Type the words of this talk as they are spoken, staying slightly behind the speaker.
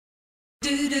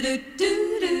July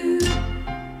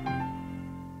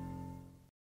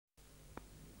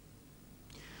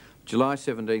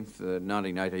 17th,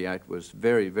 1988 was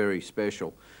very, very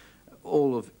special.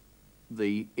 All of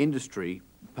the industry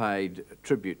paid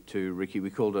tribute to Ricky.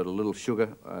 We called it a little sugar.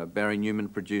 Barry Newman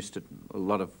produced it. A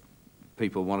lot of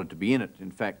people wanted to be in it. In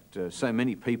fact, so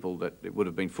many people that it would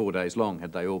have been 4 days long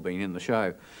had they all been in the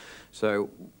show.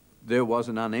 So there was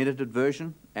an unedited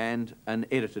version and an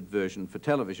edited version for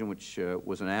television, which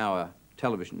was an hour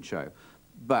television show.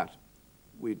 But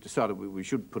we decided we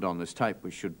should put on this tape,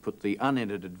 we should put the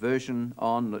unedited version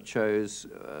on that shows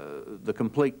the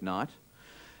complete night,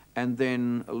 and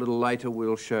then a little later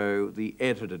we'll show the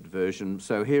edited version.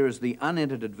 So here is the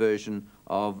unedited version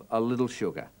of A Little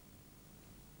Sugar.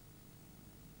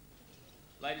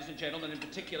 Ladies and gentlemen, in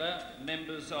particular,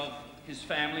 members of his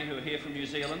family who are here from New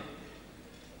Zealand,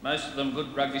 most of them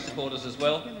good rugby supporters as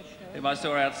well, whom I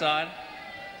saw outside.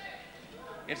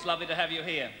 It's lovely to have you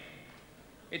here.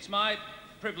 It's my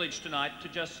privilege tonight to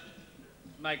just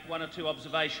make one or two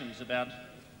observations about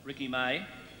Ricky May.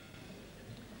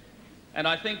 And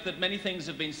I think that many things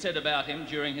have been said about him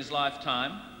during his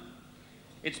lifetime.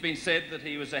 It's been said that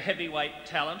he was a heavyweight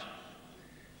talent.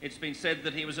 It's been said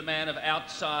that he was a man of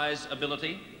outsized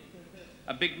ability,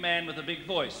 a big man with a big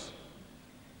voice.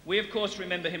 We, of course,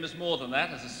 remember him as more than that,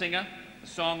 as a singer, a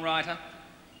songwriter,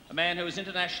 a man who was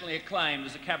internationally acclaimed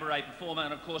as a cabaret performer,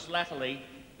 and, of course, latterly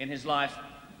in his life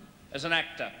as an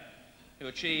actor who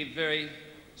achieved very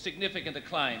significant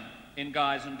acclaim in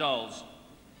Guys and Dolls.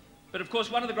 But of course,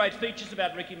 one of the great features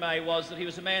about Ricky May was that he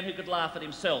was a man who could laugh at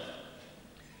himself.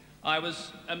 I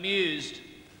was amused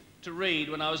to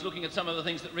read, when I was looking at some of the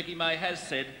things that Ricky May has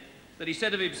said, that he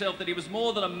said of himself that he was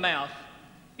more than a mouth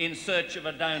in search of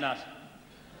a donut.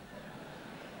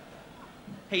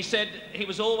 He said he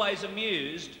was always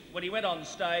amused when he went on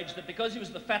stage that because he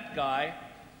was the fat guy,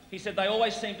 he said they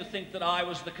always seemed to think that I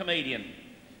was the comedian.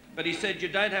 But he said you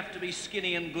don't have to be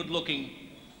skinny and good-looking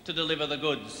to deliver the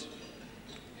goods.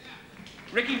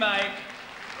 Ricky May...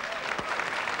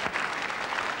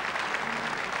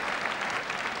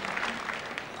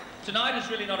 Tonight is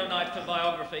really not a night for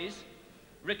biographies.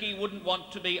 Ricky wouldn't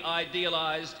want to be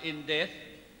idealised in death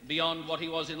beyond what he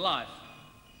was in life.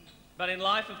 But in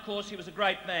life, of course, he was a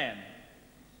great man,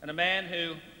 and a man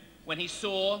who, when he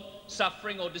saw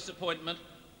suffering or disappointment,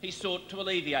 he sought to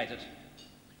alleviate it.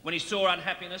 When he saw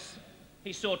unhappiness,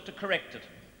 he sought to correct it.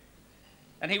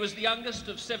 And he was the youngest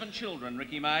of 7 children,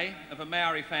 Ricky May, of a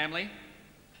Maori family,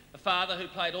 a father who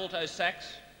played alto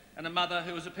sax and a mother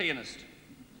who was a pianist.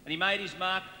 And he made his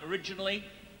mark originally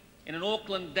in an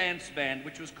Auckland dance band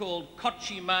which was called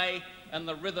Kochi May and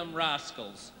the Rhythm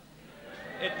Rascals.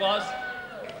 It was,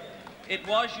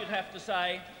 you'd have to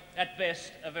say, at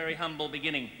best, a very humble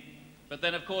beginning. But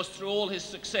then, of course, through all his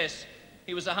success,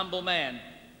 he was a humble man,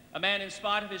 a man in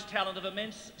spite of his talent of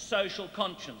immense social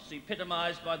conscience,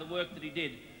 epitomised by the work that he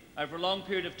did over a long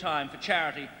period of time for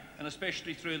charity and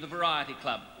especially through the Variety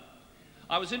Club.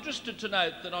 I was interested to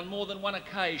note that on more than one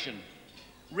occasion,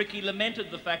 Ricky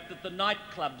lamented the fact that the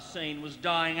nightclub scene was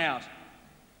dying out.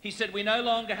 He said, we no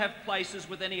longer have places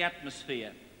with any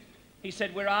atmosphere. He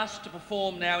said, we're asked to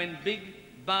perform now in big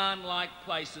barn-like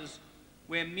places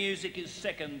where music is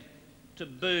second to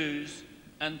booze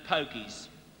and pokies.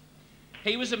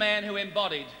 He was a man who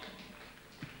embodied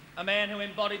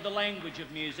the language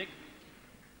of music,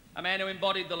 a man who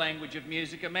embodied the language of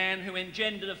music, a man who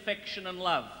engendered affection and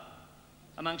love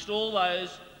amongst all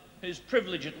those whose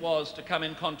privilege it was to come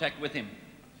in contact with him.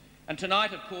 And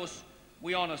tonight, of course,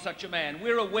 we honour such a man.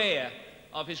 We're aware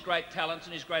of his great talents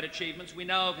and his great achievements. We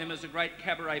know of him as a great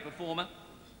cabaret performer.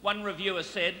 One reviewer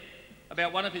said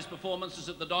about one of his performances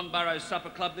at the Don Burrows Supper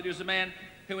Club that he was a man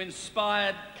who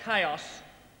inspired chaos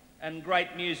and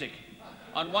great music.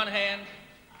 On one hand,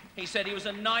 he said he was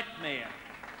a nightmare.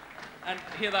 And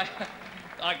here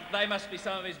they must be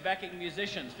some of his backing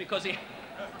musicians, because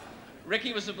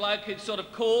Ricky was a bloke who'd sort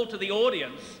of called to the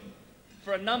audience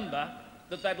for a number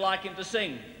that they'd like him to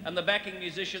sing, and the backing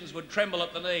musicians would tremble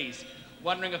at the knees,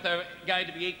 wondering if they were going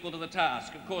to be equal to the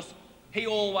task. Of course, he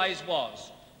always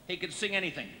was. He could sing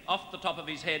anything off the top of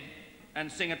his head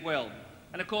and sing it well.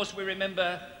 And of course, we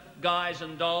remember Guys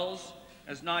and Dolls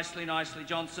as Nicely, Nicely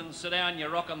Johnson, Sit Down, You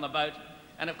Rock on the Boat.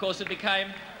 And of course, it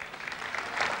became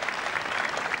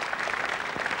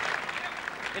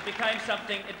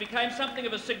something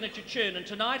of a signature tune. And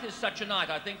tonight is such a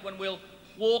night, I think, when we'll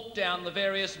walk down the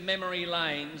various memory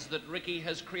lanes that Ricky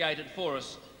has created for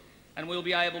us, and we'll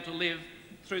be able to live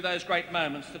through those great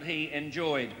moments that he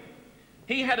enjoyed.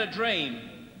 He had a dream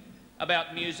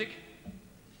about music.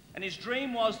 And his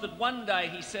dream was that one day,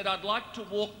 he said, I'd like to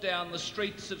walk down the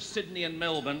streets of Sydney and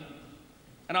Melbourne,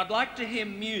 and I'd like to hear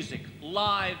music,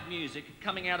 live music,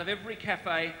 coming out of every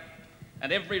cafe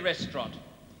and every restaurant.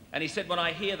 And he said, when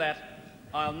I hear that,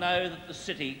 I'll know that the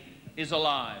city is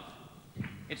alive.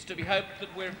 It's to be hoped that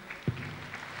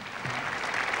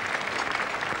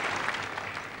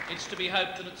It's to be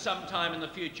hoped that at some time in the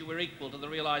future we're equal to the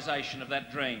realisation of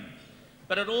that dream.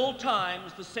 But at all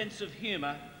times, the sense of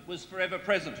humour was forever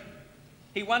present.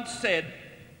 He once said,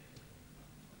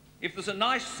 if there's a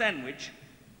nice sandwich,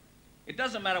 it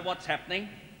doesn't matter what's happening,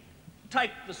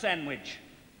 take the sandwich.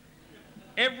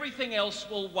 Everything else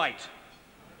will wait,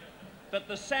 but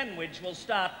the sandwich will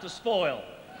start to spoil.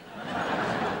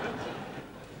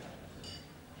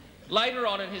 Later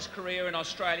on in his career in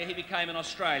Australia, he became an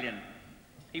Australian.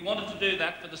 He wanted to do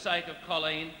that for the sake of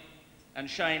Colleen and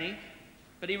Shaney,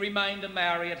 but he remained a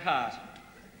Maori at heart.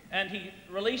 And he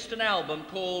released an album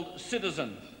called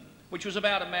Citizen, which was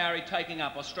about a Maori taking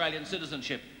up Australian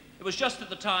citizenship. It was just at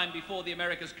the time before the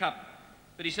America's Cup,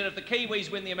 but he said, if the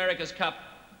Kiwis win the America's Cup,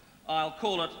 I'll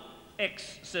call it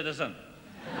ex-citizen.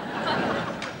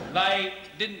 They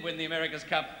didn't win the America's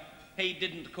Cup. He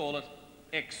didn't call it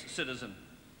ex-citizen.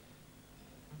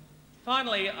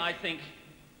 Finally, I think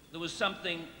there was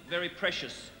something very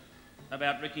precious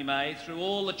about Ricky May. Through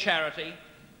all the charity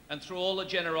and through all the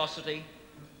generosity,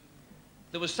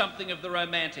 there was something of the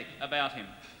romantic about him.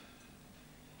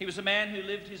 He was a man who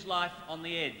lived his life on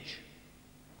the edge.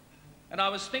 And I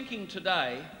was thinking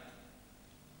today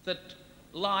that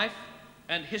life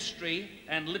and history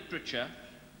and literature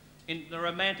in the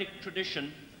romantic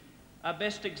tradition are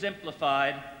best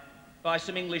exemplified by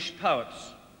some English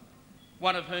poets,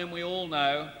 one of whom we all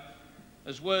know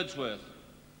as Wordsworth.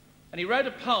 And he wrote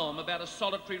a poem about a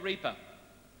solitary reaper.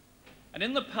 And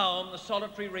in the poem, the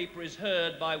solitary reaper is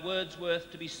heard by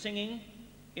Wordsworth to be singing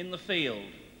in the field.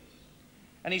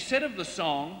 And he said of the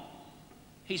song,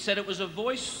 he said it was a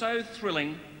voice so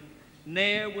thrilling,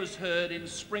 ne'er was heard in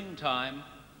springtime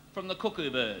from the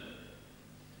cuckoo bird.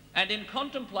 And in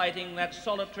contemplating that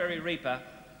solitary reaper,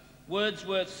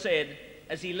 Wordsworth said,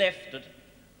 as he left it,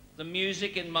 the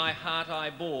music in my heart I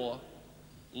bore,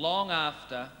 long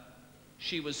after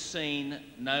she was seen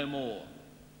no more.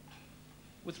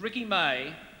 With Ricky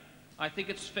May, I think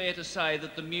it's fair to say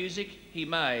that the music he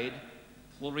made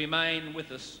will remain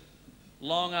with us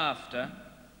long after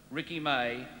Ricky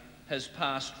May has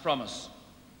passed from us.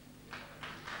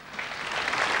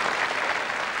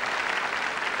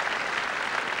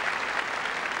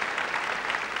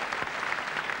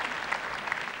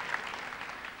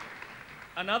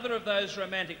 Another of those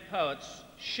romantic poets,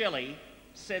 Shelley,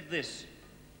 said this: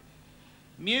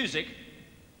 music,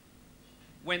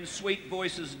 when sweet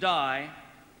voices die,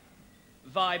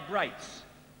 vibrates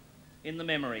in the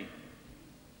memory.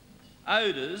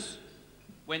 Odours,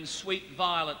 when sweet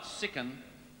violets sicken,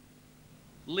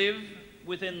 live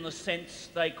within the sense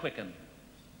they quicken.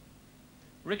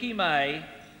 Ricky May,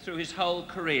 through his whole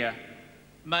career,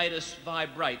 made us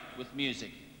vibrate with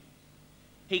music.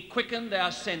 He quickened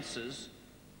our senses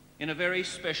in a very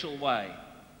special way.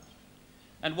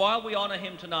 And while we honour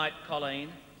him tonight, Colleen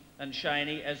and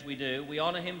Shaney, as we do, we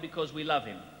honour him because we love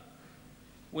him.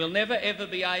 We'll never ever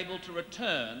be able to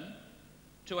return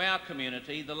to our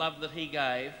community the love that he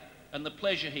gave and the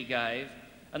pleasure he gave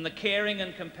and the caring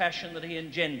and compassion that he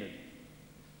engendered.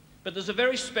 But there's a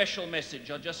very special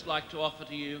message I'd just like to offer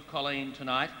to you, Colleen,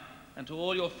 tonight, and to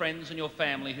all your friends and your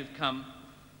family who've come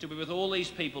to be with all these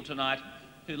people tonight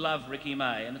who love Ricky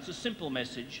May. And it's a simple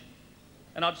message,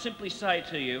 and I'd simply say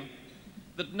to you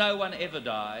that no one ever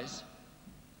dies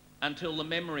until the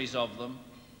memories of them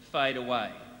fade away.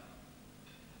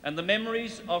 And the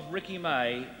memories of Ricky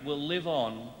May will live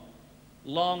on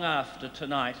long after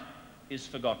tonight is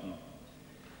forgotten.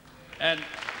 And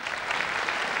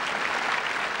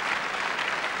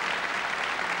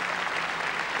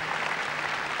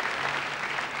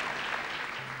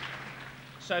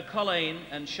so, Colleen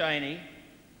and Shaney,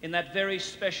 in that very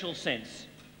special sense,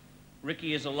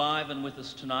 Ricky is alive and with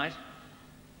us tonight,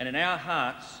 and in our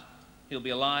hearts, he'll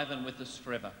be alive and with us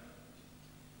forever.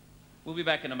 We'll be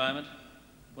back in a moment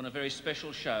when a very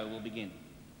special show will begin.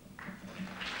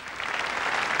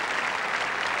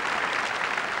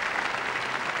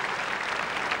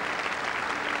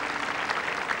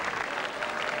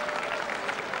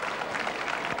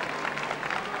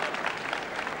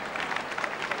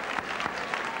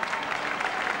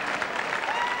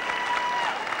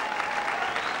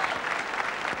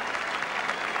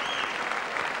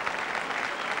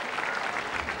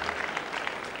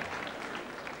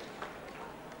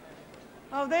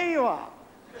 Oh, there you are.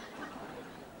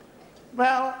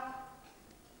 Well,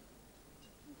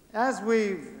 As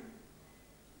we've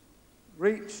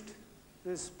reached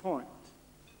this point,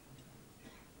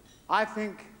 I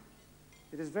think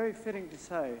it is very fitting to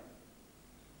say,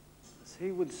 as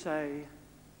he would say,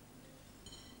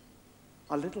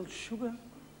 a little sugar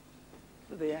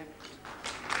for the act.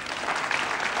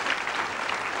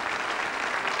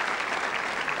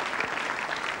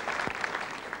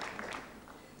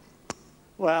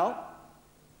 Well,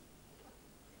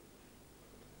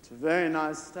 it's a very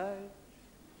nice stage.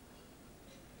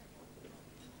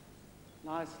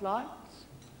 Nice lights.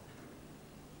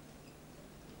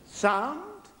 Sound.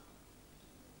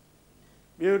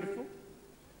 Beautiful.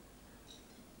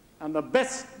 And the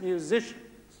best musicians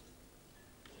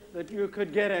that you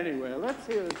could get anywhere. Let's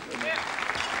hear it from you.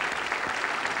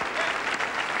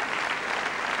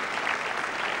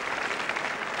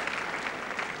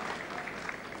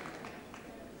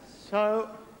 So,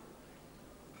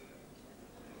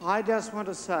 I just want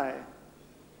to say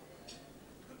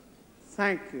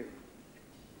thank you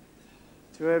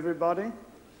to everybody.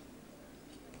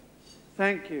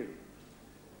 Thank you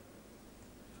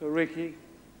for Ricky,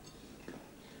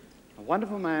 a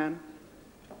wonderful man,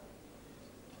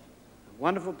 a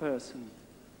wonderful person,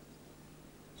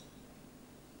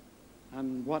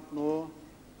 and what more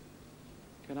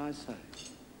can I say?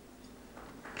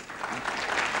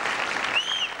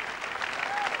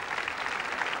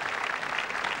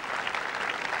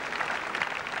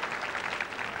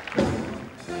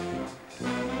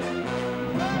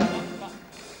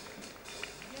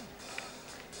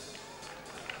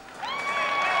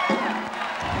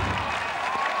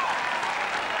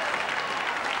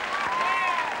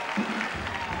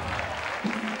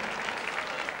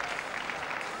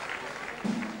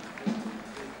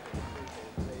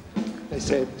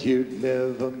 Said you'd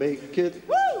never make it.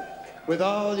 Woo! With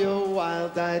all your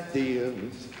wild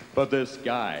ideas. But this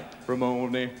guy from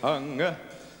only hunger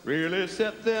really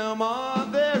set them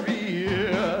on their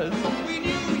ears. We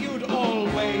knew you'd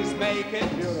always make it.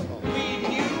 Beautiful. We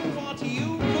knew what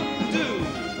you could do.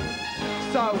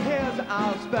 So here's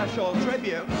our special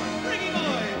tribute. Ricky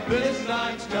boy, this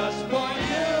night's just for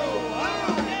you.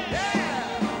 Oh, yeah!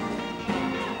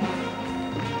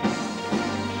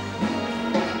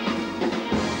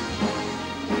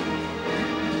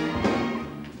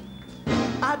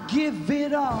 I'd give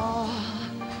it all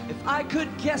if I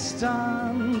could guest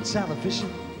on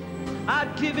television.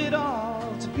 I'd give it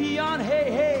all to be on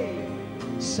Hey Hey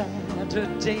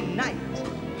Saturday night,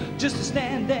 just to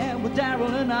stand there with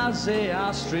Daryl and Ozzy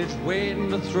Ostrich waiting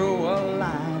to throw a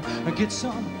line and get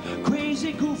some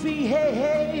crazy, goofy Hey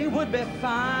Hey would be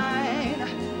fine.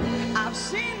 I've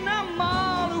seen them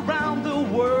all around the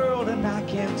world and I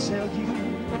can tell you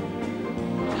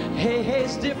Hey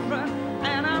Hey's different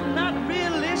and I'm not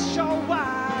really sure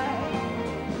why.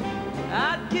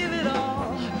 I'd give it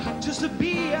all just to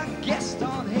be a guest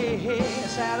on Hey Hey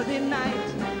Saturday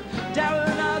night. Daryl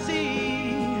and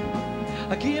Ozzy,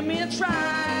 give me a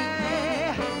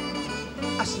try.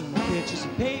 I've seen the pictures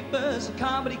and papers, and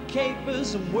comedy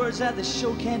capers, and words that the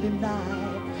show can't deny.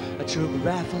 A turbo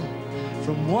raffle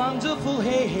from wonderful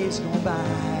Hey Hey's gone by.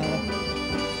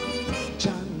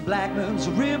 Blackman's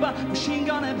a river, machine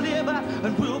gun and liver,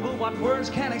 and Wilbur, what words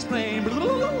can't explain.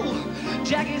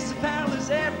 Jackie's pal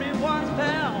is everyone's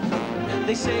pal.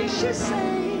 They say she's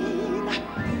sane.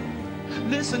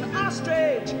 Listen,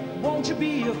 Ostrich, won't you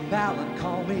be a pal and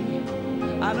call me?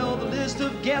 I know the list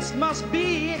of guests must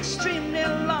be extremely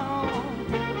long.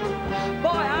 Boy,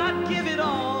 I'd give it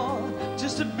all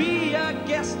just to be a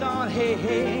guest on Hey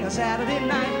Hey Saturday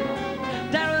night.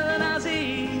 Daryl and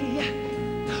Ozzy,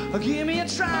 give me a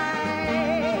try.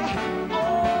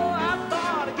 Oh, I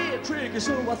thought I'd get tricky,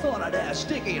 so I thought I'd ask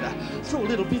Sticky to throw a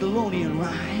little bit of Lonian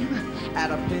rhyme. At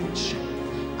a pinch,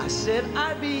 I said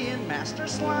I'd be in Master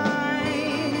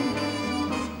Slime.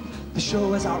 The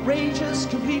show is outrageous,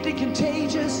 completely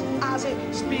contagious. Ozzy,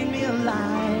 spin me a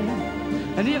line.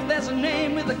 And if there's a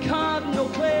name with a cardinal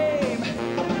claim,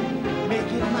 make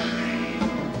it mine.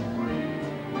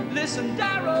 Listen,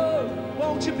 Daryl,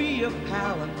 won't you be a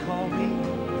pal and call me?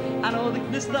 I know the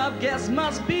list of guests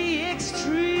must be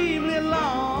extremely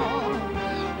long.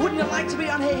 Wouldn't you like to be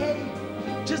on Hey Hey?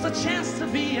 Just a chance to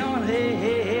be on Hey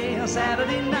Hey on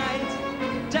Saturday night.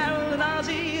 Daryl and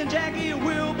Ozzy and Jackie and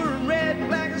Wilbur and Red and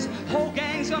Black, this whole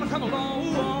gang's gonna come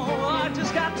along. Oh, I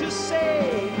just got to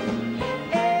say,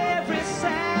 every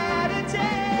Saturday,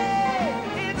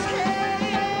 it's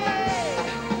Hey Hey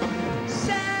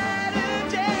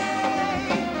Saturday.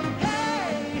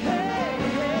 Hey, hey,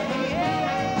 hey,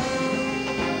 hey.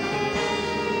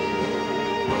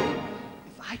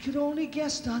 If I could only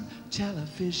guest on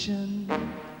television.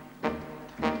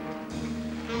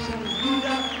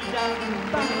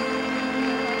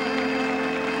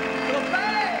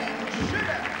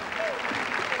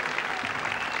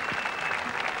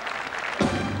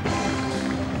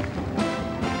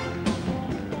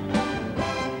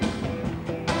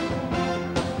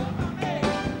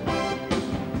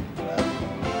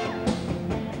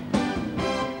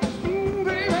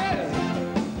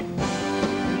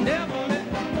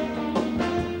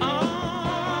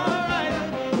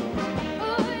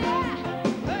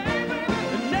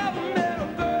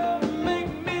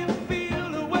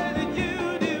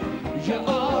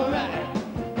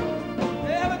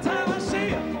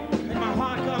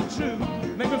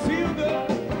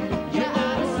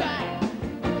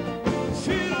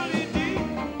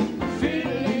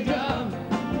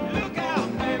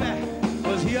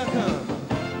 I come.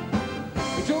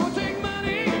 Don't take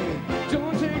money,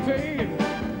 don't take fame.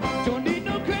 Don't need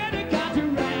no credit card to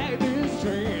ride this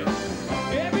train.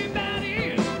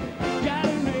 Everybody's got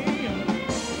a name.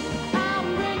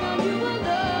 I'm bringing you a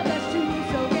love that's true,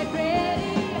 so get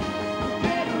ready.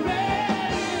 Get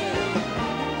ready.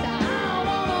 I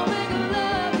wanna make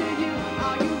love to you.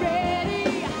 Are you ready?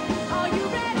 Are you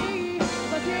ready?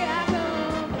 'Cause here I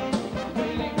come.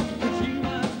 Ready, 'cause you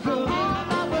must go. On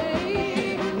my way.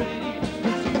 Ready,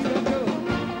 'cause you must go.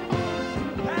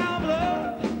 Power of love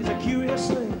is a curious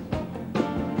thing.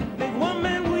 Make one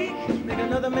man weak, make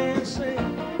another man sing.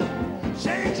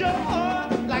 Change your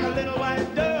heart like a little white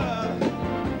dove.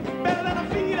 Better than a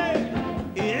feeling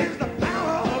is the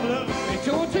power of love. It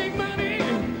don't take money,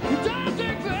 it don't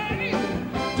take fame.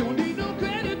 Don't need no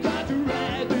credit card to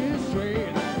ride this train.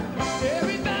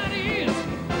 Everybody's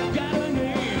got a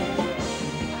name.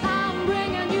 I'm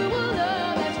bringing you a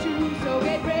love that's true, so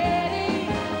get ready.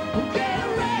 Get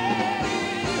ready.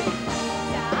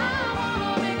 I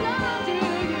wanna make love to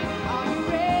you. Are you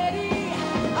ready?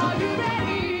 Are you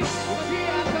ready? 'Cause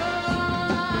here I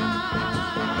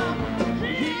come.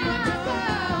 Here I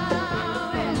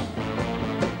come.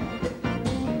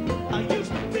 I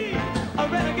used to be a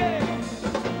renegade.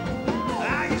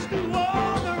 I used to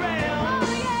walk around. Oh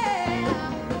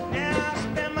yeah. Now I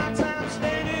spend my time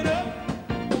standing up,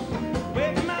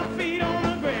 with my feet on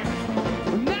the ground.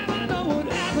 Never know what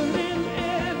happening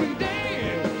every day.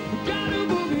 Gotta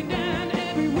move it down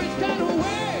every which kind of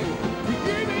way. You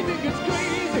give me think it's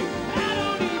crazy, I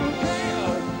don't even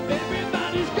care.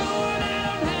 Everybody's going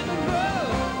out having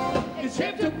fun. It's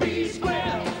hip to be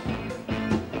square.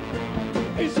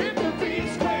 It's hip to be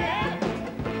square.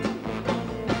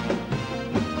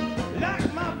 Like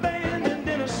my band in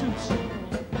dinner suits.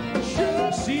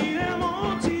 Sure, see them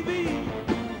on TV.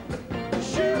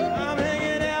 Sure, I'm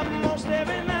hanging out most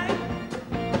every night.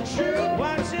 Sure,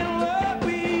 watching what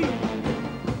we eat.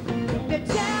 They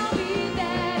tell me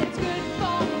that it's good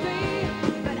for me,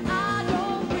 but I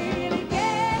don't really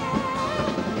care.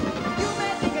 You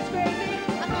may think it's crazy,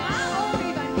 but I don't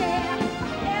even care.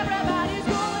 Everybody's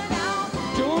going out.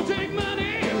 Don't take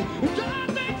money, don't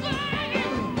take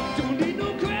fame. Don't need no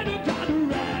credit card to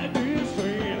ride this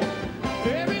train.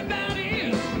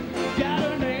 Everybody's got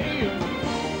a name.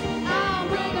 I'm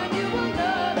bringing you a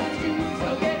love that's true, so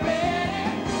get ready.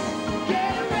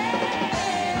 Get ready.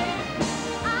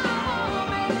 I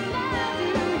wanna make love to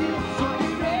you. Are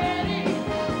you ready?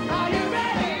 Are you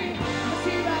ready? 'Cause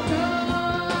here I come.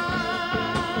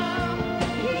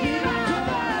 Here I come.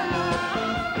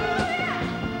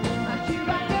 Here I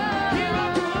come. Here I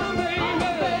come,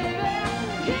 baby.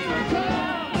 Here I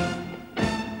come.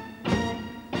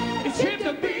 It's hip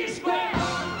to be square.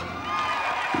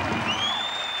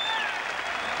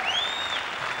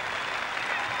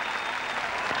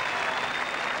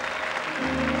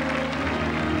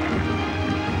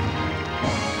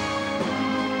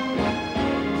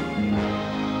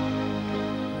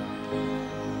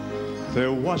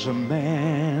 There was a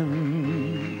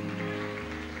man,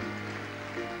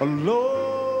 a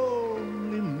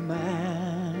lonely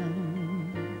man,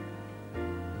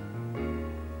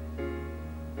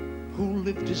 who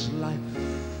lived his life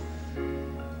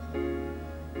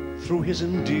through his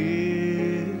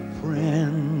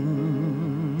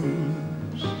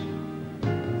indifference.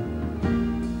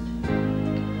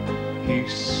 He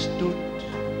stood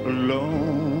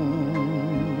alone,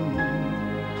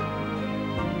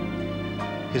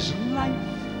 his life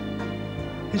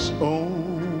his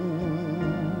own,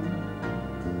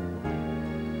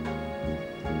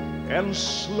 and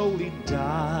slowly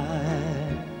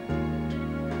died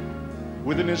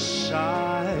within his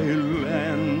silence.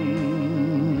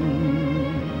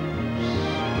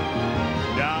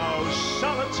 Now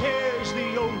solitaire's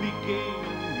the only game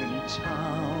in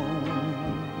town,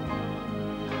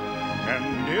 and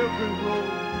every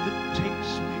road that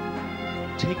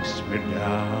takes me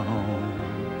down.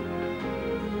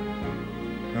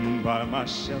 And by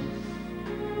myself,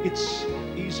 it's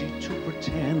easy to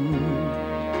pretend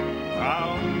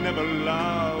I'll never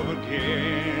love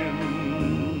again.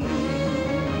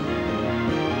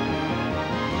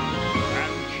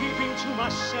 And keeping to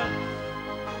myself,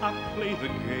 I play the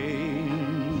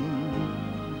game,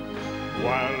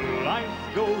 while life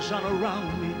goes on around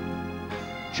me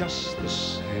just the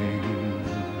same.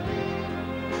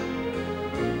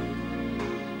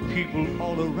 People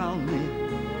all around me,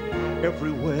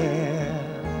 everywhere,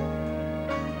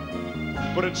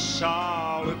 but it's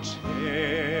solitaire.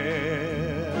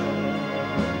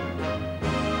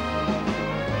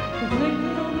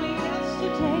 Late only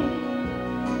yesterday,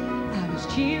 I was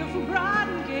cheerful, bright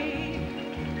and gay.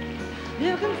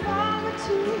 looking forward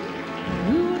to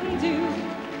who and do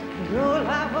the role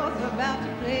I was about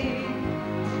to play.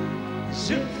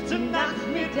 Just to knock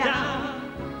me down,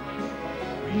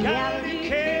 reality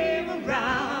came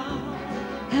around,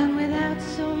 and without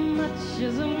so much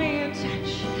as a mere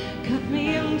touch, cut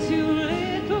me into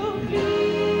little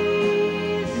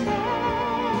pieces,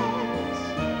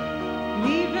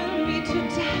 leaving me to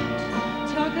doubt.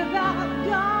 Talk about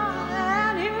God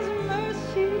and His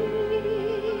mercy,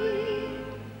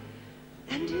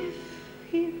 and if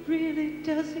He really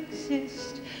does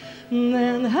exist,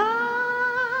 then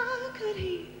how could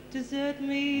He desert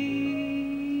me?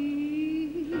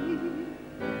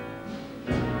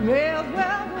 May as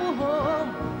well go home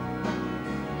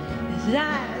as I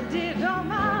did on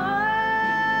my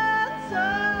own, so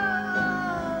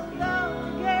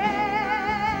alone again,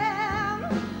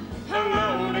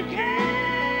 alone again.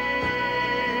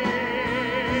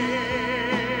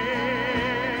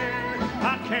 I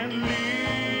can't live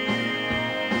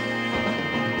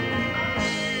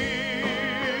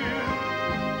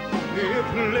if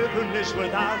living is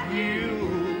without you.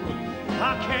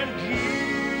 I can't give,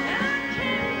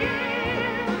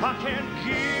 I can't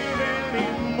give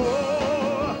anymore.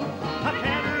 I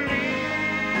can't live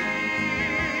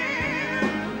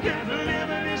if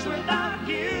living is without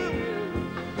you.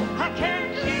 I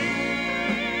can't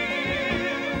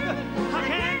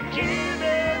give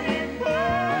anymore.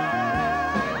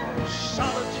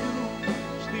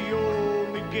 Solitude's the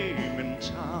only game in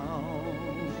town,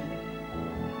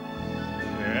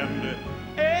 and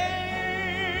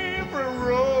every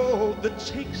road that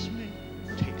takes me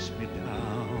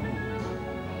down.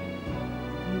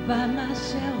 By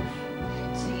myself,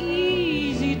 it's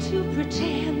easy to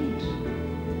pretend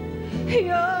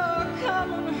you're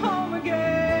coming home again.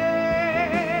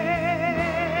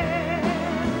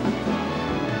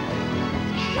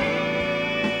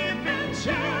 Keeping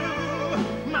to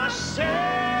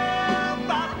myself,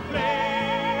 I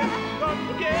play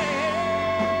again.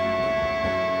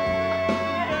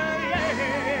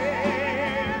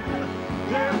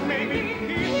 There may be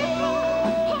people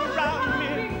around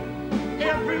me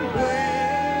everywhere.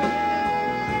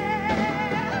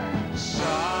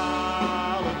 Solitaire,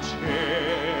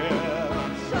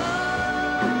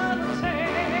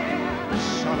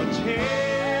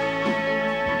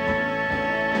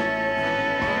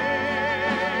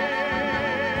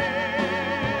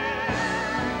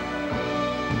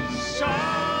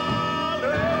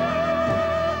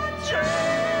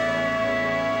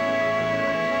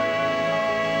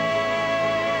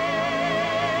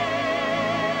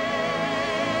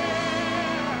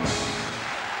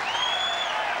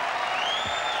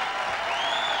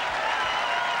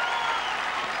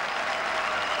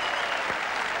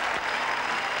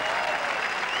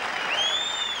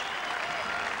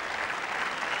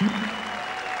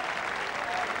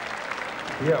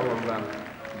 Yeah, well,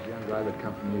 this young guy that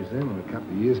come from New Zealand a couple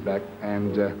of years back,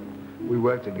 and we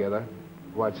worked together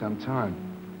quite some time.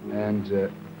 And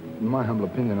in my humble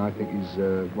opinion, I think he's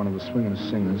one of the swingingest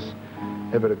singers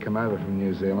ever to come over from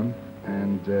New Zealand.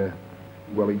 And,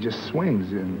 well, he just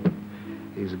swings. And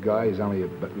he's a guy, he's only a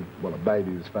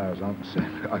baby as far as I'm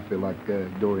concerned. I feel like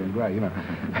Dorian Gray, you know.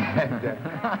 And,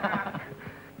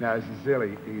 no,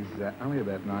 sincerely, he's only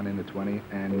about 19 to 20,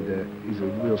 and he's a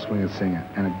real swinging singer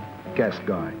and a gas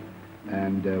guy.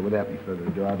 And without any further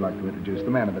ado, I'd like to introduce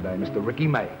the man of the day, Mr. Ricky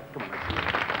May. Come on.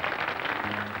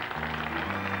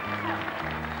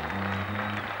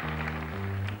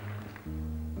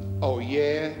 Oh,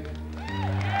 yeah.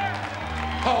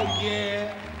 Oh,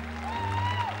 yeah.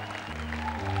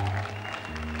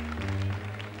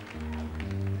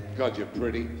 God, you're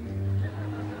pretty.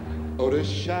 Oh, the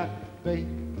shot, babe,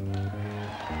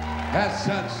 has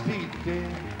such teeth there,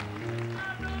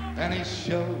 and he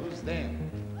shows them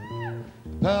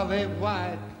pearly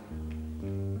white,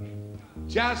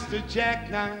 just a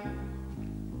jackknife.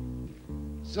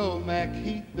 So Mac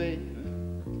Heath, babe,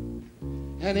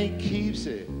 and he keeps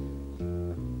it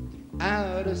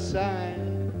out of sight.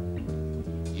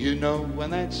 You know when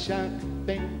that shark,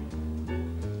 babe,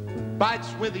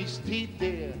 bites with his teeth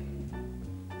there,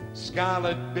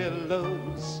 scarlet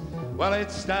billows, well,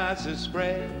 it starts to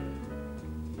spread.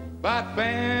 But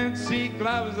fancy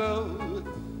gloves, though,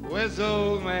 with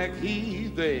old Mac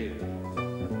Heath there.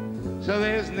 So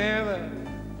there's never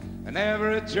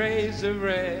a trace of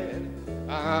red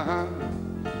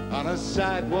on a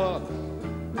sidewalk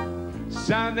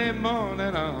Sunday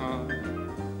morning,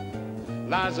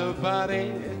 lies a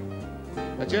body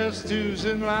just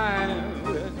oozing life.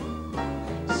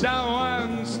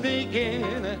 Someone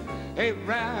sneaking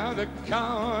around the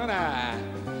corner,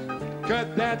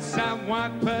 Could that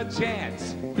someone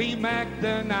perchance be Mac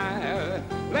Denial?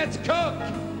 Let's cook!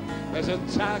 There's a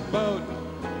tugboat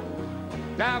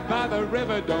down by the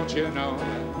river, don't you know?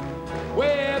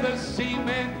 Where the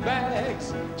cement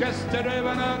bags just are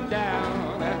driven on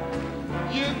down.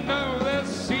 You know the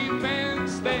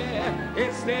cement's there,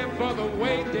 it's there for the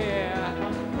weight, dear.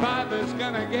 Father's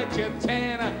gonna get you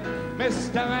 10.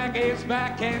 Mr. Mackey's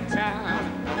back in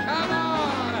town. Come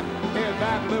on, hear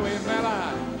that Louis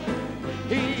Miller.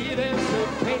 He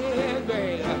disappeared,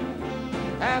 babe,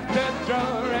 after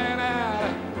drawing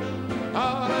out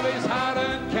all of his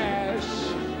hard-earned cash.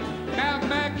 Now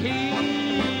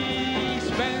Mackey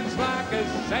spends like a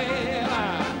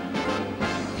sailor.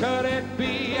 Could it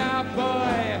be our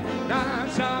boy, not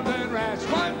something rash?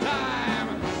 One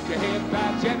time, you hear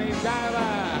about Jimmy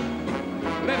Diver,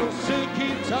 little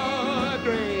Suki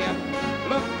Tawdry.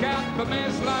 Look out for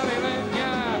Miss Lolly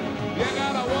Lenya. You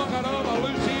gotta walk it over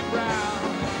Lucy Brown.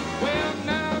 Well,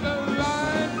 now the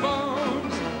line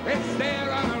forms, it's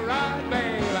there on the ride,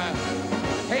 babe.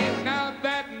 Hey, now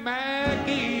that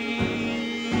Maggie,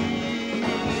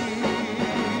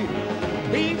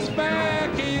 he's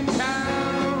back in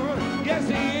town. Yes,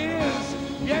 he is.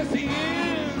 Yes, he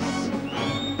is.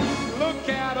 Look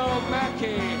out, old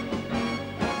Mackie.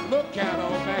 Look out,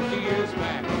 old Mackie is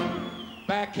back.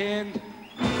 Back in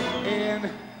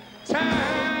town.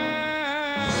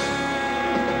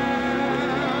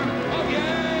 Oh,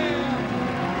 yeah.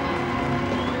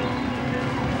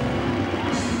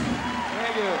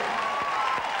 Thank you.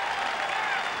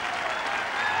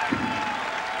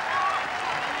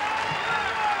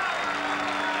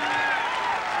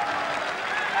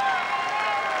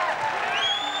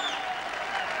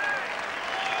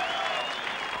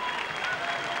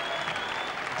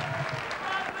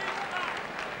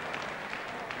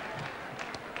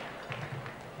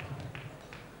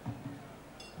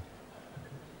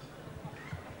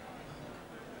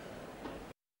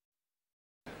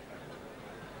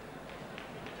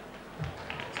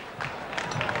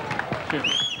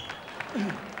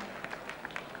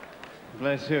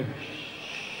 Bless you.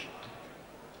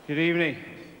 Good evening.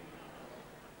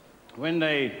 When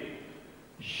they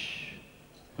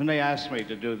asked me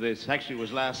to do this, actually it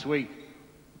was last week,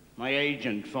 my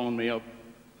agent phoned me up.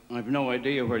 I've no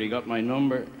idea where he got my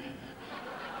number.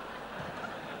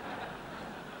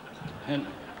 And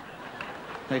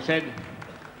they said,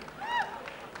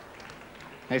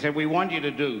 we want you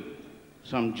to do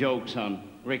some jokes on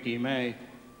Ricky May.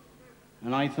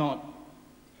 And I thought,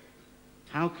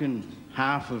 how can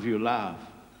half of you laugh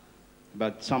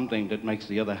about something that makes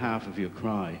the other half of you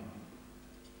cry?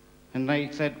 And they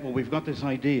said, well, we've got this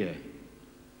idea,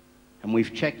 and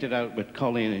we've checked it out with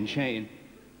Colleen and Shane.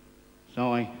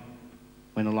 So I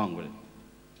went along with it.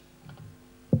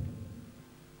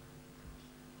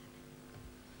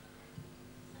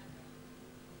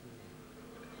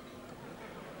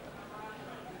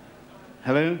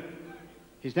 Hello?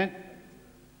 Is that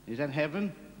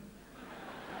heaven?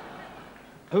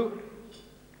 Who?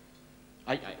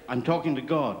 I'm talking to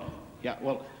God. Yeah,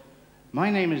 well,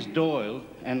 my name is Doyle,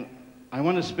 and I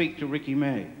want to speak to Ricky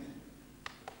May.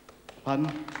 Pardon?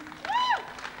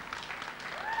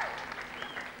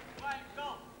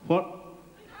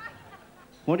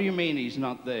 What do you mean he's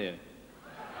not there?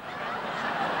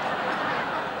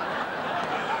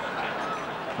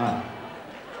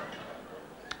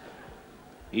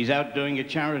 He's out doing a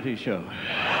charity show.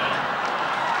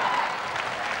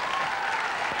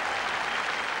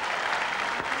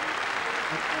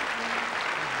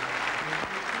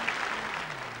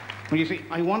 Well, you see,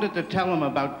 I wanted to tell him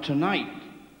about tonight.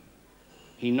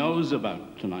 He knows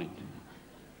about tonight.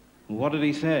 What did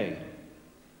he say?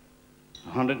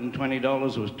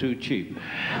 $120 was too cheap.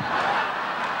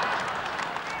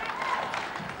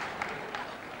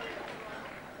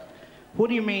 What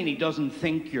do you mean he doesn't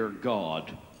think you're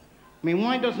God? I mean,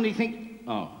 why doesn't he think...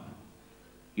 Oh,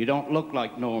 you don't look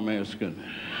like Norm Erskine.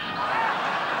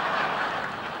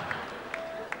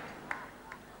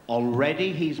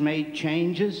 Already he's made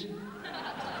changes?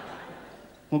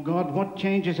 Well, God, what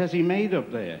changes has he made up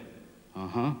there?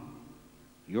 Uh-huh.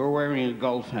 You're wearing a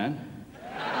golf hat.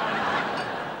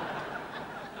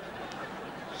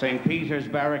 St. Peter's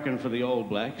barracking for the All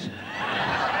Blacks.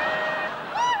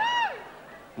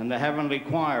 And the Heavenly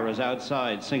Choir is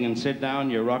outside singing, "Sit Down,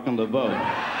 You're Rocking the Boat."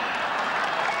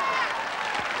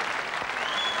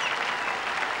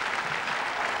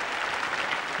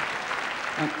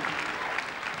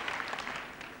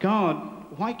 God,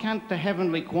 why can't the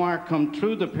Heavenly Choir come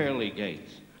through the pearly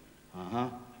gates? Uh-huh.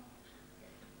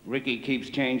 Ricky keeps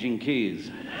changing keys.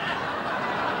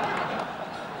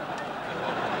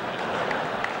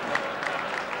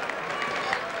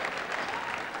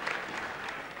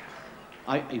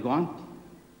 Go on.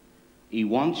 He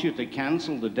wants you to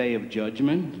cancel the Day of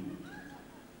Judgment.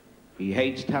 He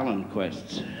hates talent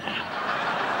quests.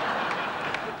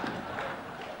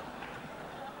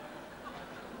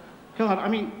 God, I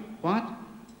mean, what?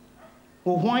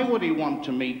 Well, why would he want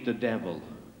to meet the devil?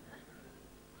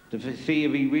 To see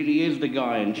if he really is the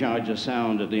guy in charge of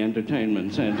sound at the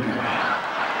entertainment center.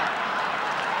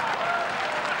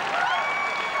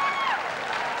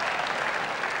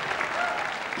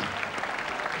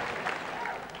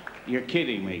 You're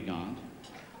kidding me, God.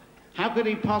 How could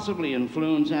he possibly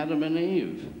influence Adam and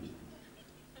Eve?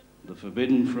 The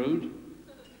forbidden fruit?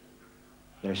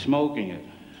 They're smoking it.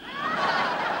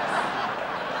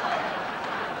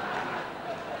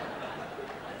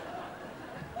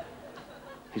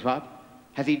 He's what?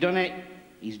 Has he done it?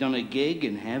 He's done a gig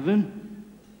in heaven?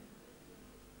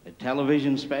 A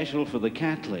television special for the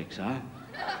Catholics, huh?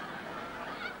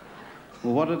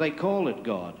 Well, what do they call it,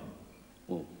 God?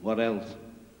 Well, what else?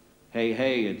 Hey,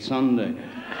 hey, it's Sunday.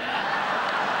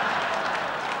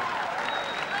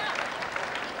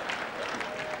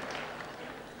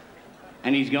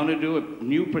 And he's going to do a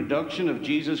new production of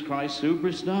Jesus Christ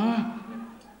Superstar?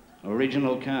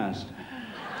 Original cast.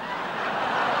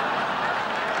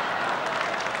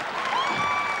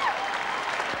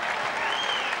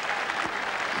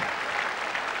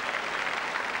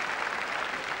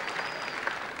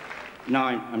 Now,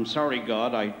 I'm sorry,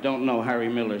 God, I don't know Harry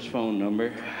Miller's phone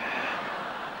number.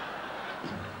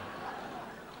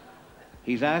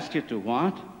 He's asked you to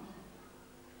what?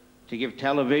 To give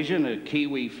television a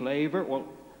Kiwi flavor? Well,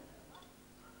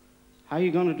 how are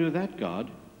you going to do that,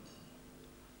 God?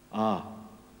 Ah,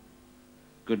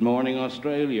 Good Morning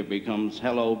Australia becomes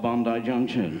Hello Bondi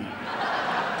Junction.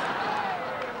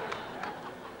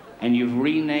 And you've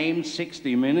renamed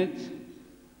 60 Minutes?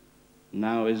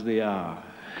 Now is the hour.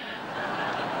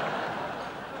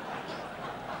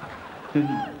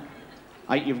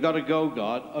 You've got to go,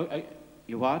 God.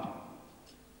 You what?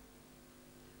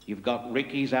 You've got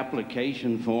Ricky's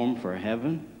application form for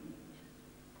heaven?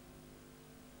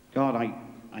 God,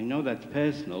 I know that's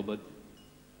personal, but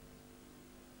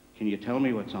can you tell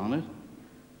me what's on it?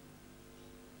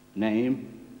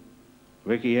 Name?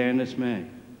 Ricky Ernest May.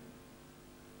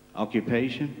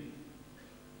 Occupation?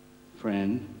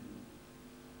 Friend?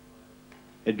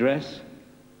 Address?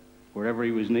 Wherever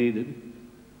he was needed.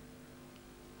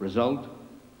 Result?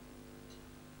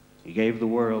 He gave the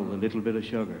world a little bit of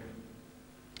sugar.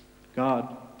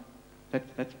 God,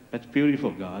 that's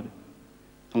beautiful, God.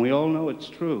 And we all know it's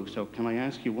true, so can I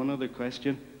ask you one other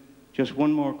question? Just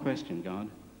one more question, God.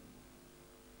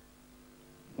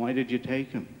 Why did you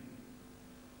take him?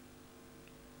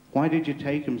 Why did you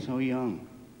take him so young?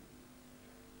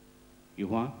 You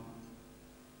what?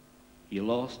 You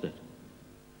lost it.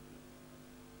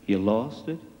 You lost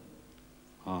it?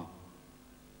 Oh.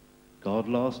 God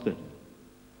lost it.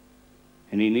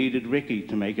 And he needed Ricky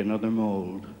to make another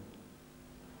mold.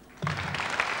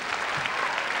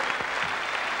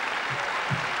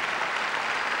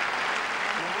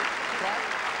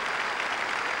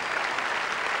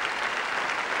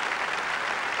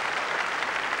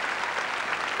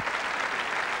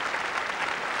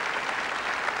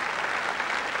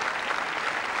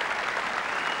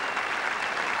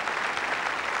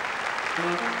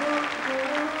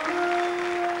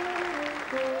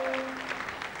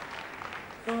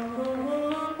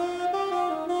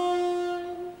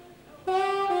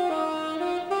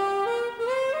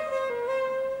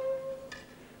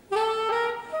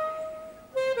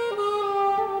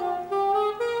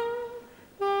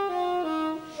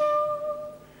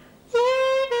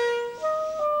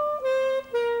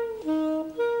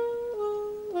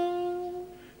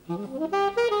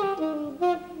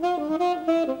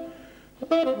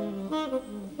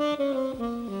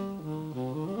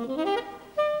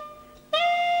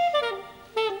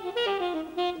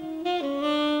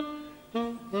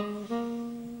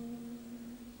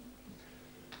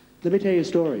 Let me tell you a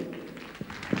story.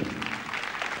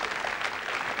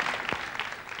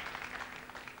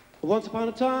 Once upon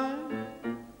a time,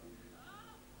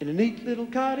 in a neat little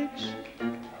cottage,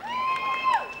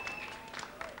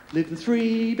 lived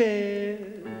 3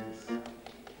 bears.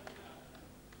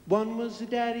 One was a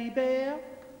daddy bear,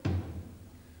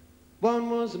 one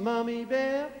was a mommy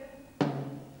bear,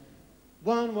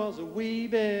 one was a wee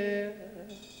bear.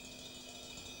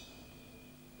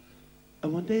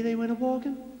 And one day they went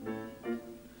a-walking,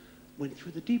 went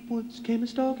through the deep woods, came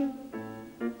a-stalking,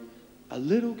 a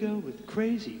little girl with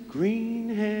crazy green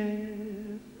hair.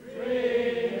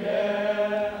 Green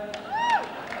hair.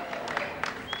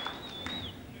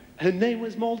 Her name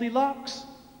was Moldy Locks.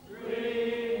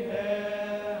 Green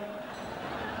hair.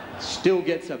 Still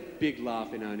gets a big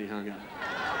laugh in Only Hunger.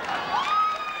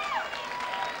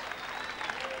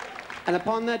 And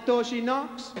upon that door she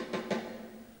knocks,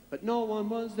 but no one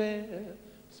was there.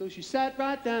 So she sat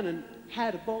right down and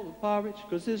had a bowl of porridge,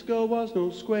 'cause this girl was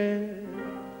no square.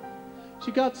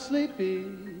 She got sleepy,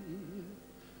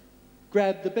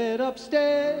 grabbed the bed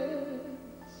upstairs,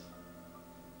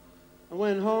 and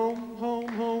went home, home,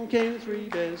 home came 3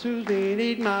 bears. Who's been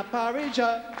eating my porridge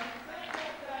up?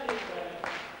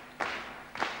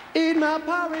 Eat my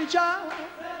porridge up.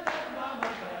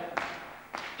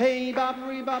 Hey, bop,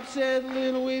 said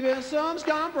little wee bear, some's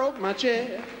gone broke my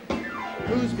chair.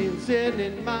 Who's been sitting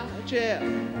in my chair?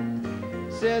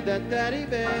 Said that daddy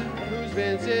bear. Who's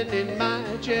been sitting in my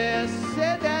chair?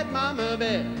 Said that mama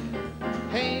bear.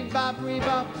 Hey, bop,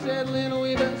 said little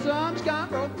wee bear, some's gone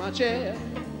broke my chair.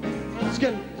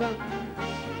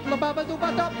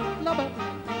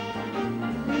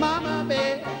 Mama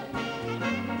bear,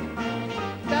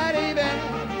 daddy bear.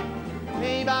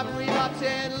 Hey, bop,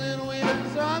 said little wee bear,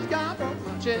 some's gone broke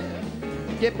my chair.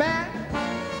 Get back,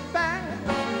 back,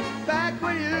 back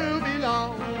where you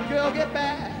belong. Girl, get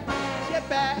back,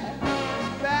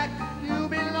 back you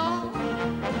belong.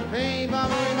 Hey, bop,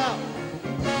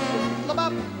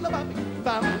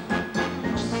 bop,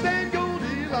 Stand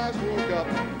Goldilocks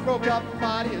broke up the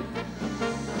body and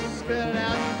spit it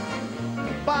out.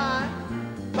 Bye,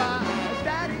 bye,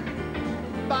 daddy,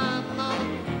 bye, mama.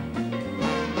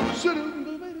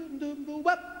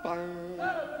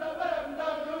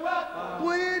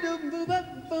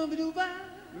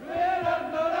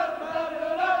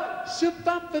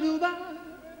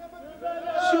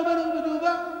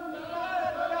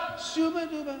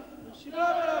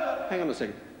 Hang on a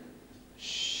second.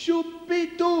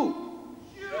 Shooby-doo.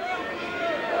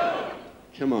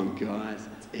 Come on, guys,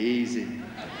 it's easy.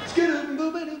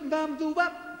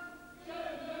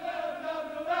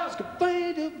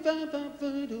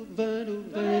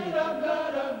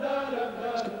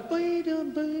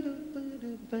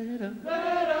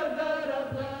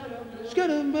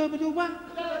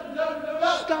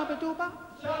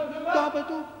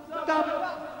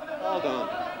 Hold on.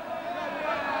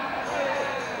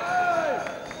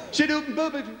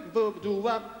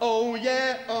 Oh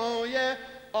yeah, oh yeah,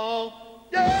 oh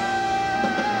yeah.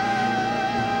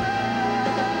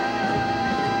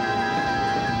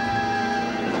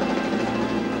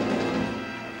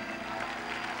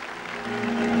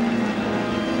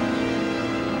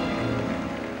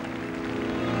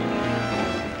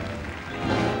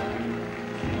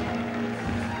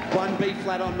 One B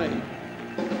flat on me.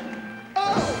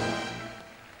 Oh!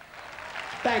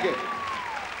 Thank you.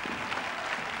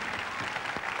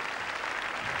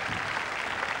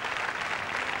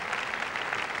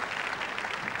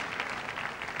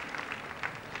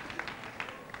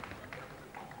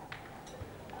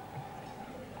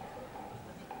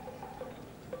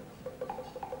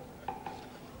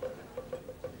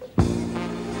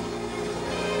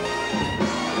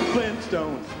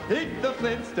 Flintstones, hit the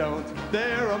Flintstones,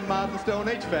 they're a modern Stone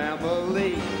Age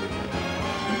family.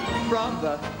 From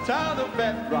the town of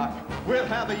Bedrock, we'll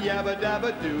have a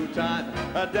yabba-dabba-doo time,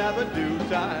 a dabba-doo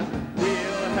time.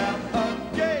 We'll have a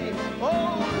gay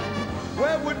old,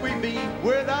 where would we be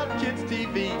without kids'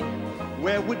 TV?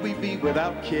 Where would we be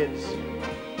without kids?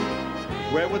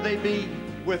 Where would they be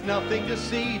with nothing to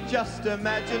see? Just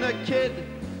imagine a kid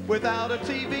without a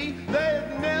TV,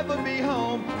 they'd never be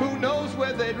home. Who knows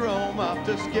where they'd roam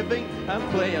after skipping and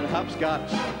playing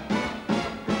hopscotch?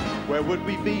 Where would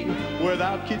we be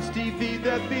without kids' TV?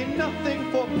 There'd be nothing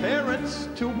for parents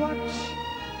to watch.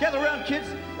 Gather around, kids.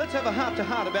 Let's have a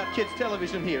heart-to-heart about kids'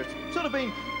 television here. It's sort of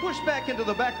been pushed back into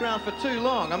the background for too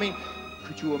long. I mean,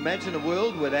 could you imagine a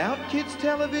world without kids'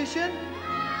 television?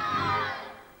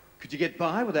 Could you get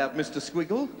by without Mr.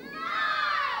 Squiggle?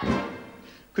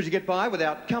 Could you get by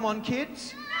without Come On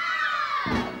Kids?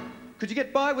 No! Could you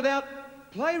get by without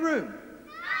Playroom?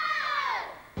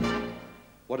 No!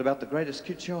 What about the greatest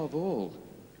kid show of all?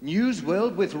 News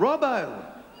World with Robbo? No!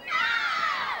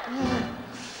 Oh,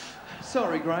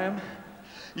 sorry, Graham.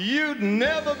 You'd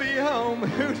never be home.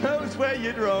 Who knows where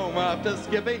you'd roam after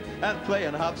skipping and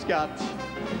playing hopscotch?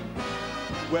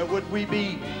 Where would we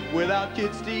be without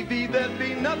kids' TV? There'd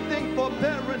be nothing for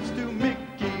parents to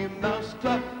Mickey Mouse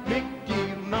Club,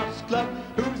 Mickey Mouse Club.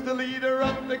 Who's the leader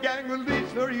of the gang? Well,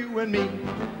 it's for you and me.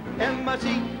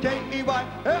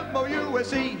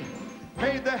 M-I-C-K-E-Y-M-O-U-S-E.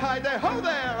 Hey there, hi there, ho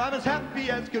there, I'm as happy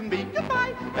as can be.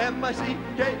 Goodbye.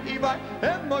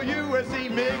 M-I-C-K-E-Y-M-O-U-S-E.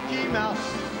 Mickey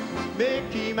Mouse,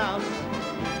 Mickey Mouse.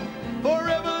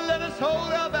 Forever let us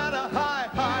hold our banner high,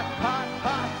 high, high,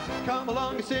 high. Come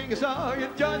along and sing sing a song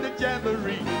and join the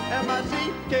jamboree. M-I-C-K-E-Y-M-O-U-S-E.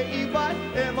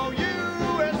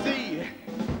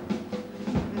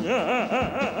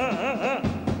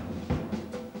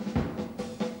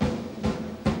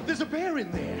 There's a bear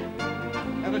in there,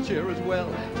 and a chair as well.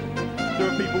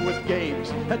 There are people with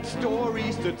games and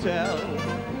stories to tell.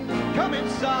 Come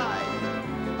inside,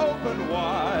 open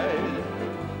wide.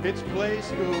 It's play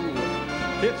school,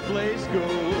 it's play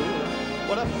school.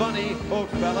 What a funny old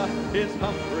fella is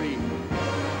Humphrey.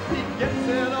 He gets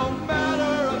it no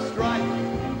matter a stripe.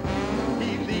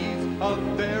 He leads a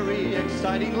very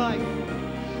exciting life,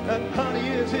 and honey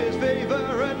is his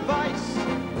favorite vice,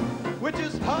 which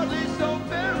is hardly so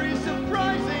very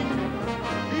surprising.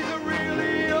 He's a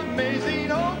really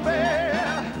amazing old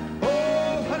bear.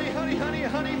 Oh, honey, honey, honey,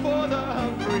 honey for the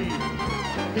Humphrey.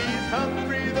 He's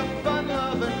Humphrey, the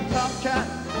fun-loving top cat,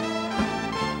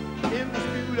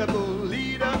 indisputable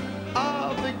leader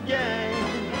of the gang.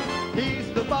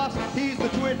 He's the boss, he's the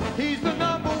twit, he's the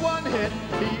 #1 hit.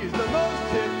 He's the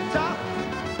most hit top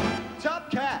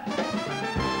cat.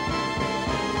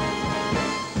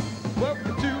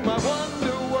 Welcome to my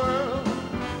wonder world.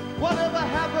 Whatever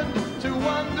happened to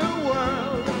Wonder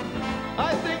World?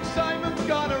 I think Simon's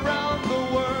gone around the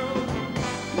world.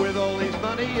 With all his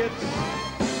money, it's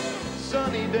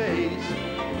sunny days,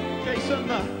 chasing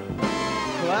the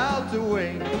clouds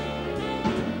away.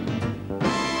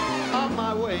 On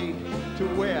my way to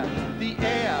where the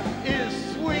air is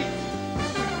sweet.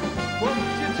 Won't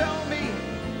you tell me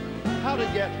how to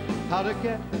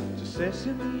get to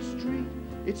Sesame Street?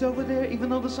 It's over there, even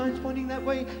though the sign's pointing that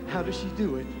way. How does she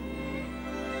do it?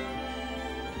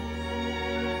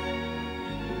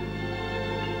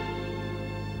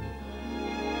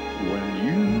 When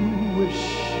you wish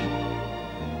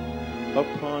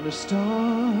upon a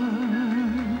star,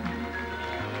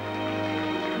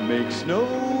 makes no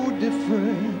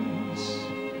difference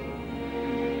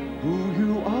who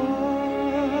you are.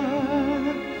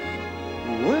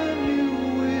 When you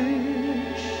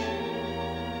wish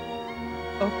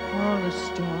upon a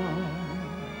star,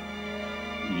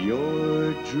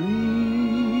 your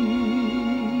dreams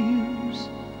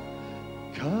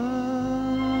come.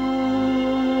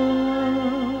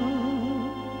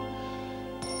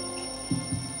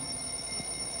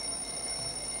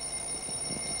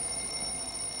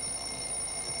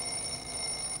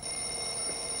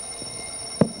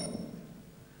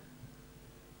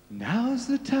 Now's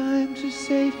the time to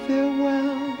say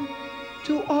farewell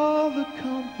to all the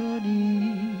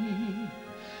company.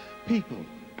 People,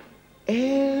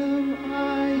 M-I-C,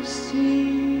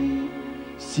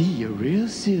 see you real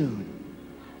soon.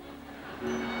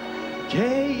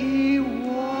 K-E-Y,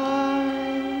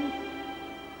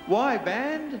 why,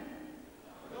 band?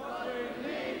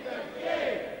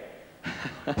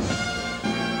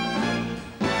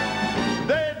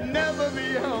 They'd never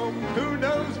be home, who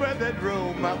knows where they'd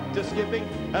roam, up to skipping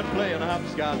and playing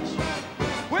hopscotch.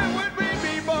 Where would we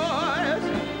be, boys,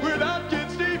 without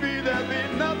Kid Stevie? There'd be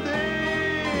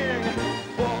nothing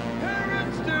for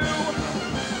parents to.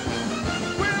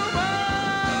 Wilbur!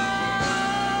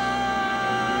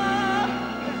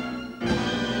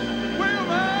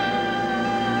 Wilbur!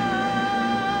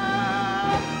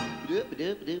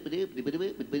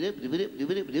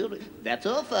 That's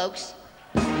all, folks.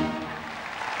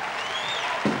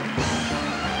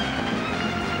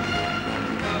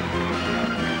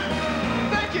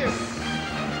 Thank you.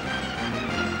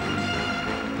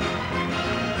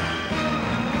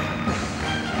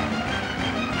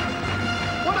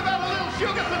 What about a little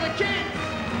sugar for the kids?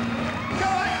 Go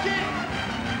on, kids.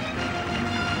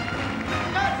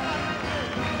 That's not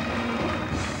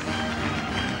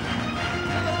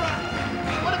to the right.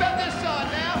 What about this side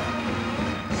now?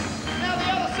 Now the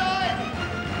other side.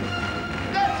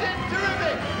 That's it.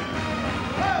 Terrific.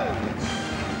 Ho!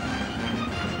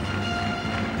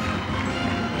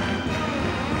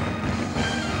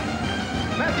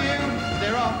 Matthew,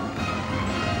 they're off.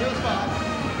 Here's 5.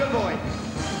 Good boy.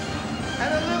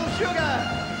 And a little sugar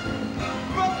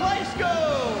for play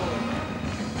school.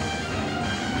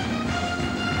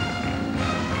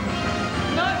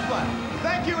 Nice one.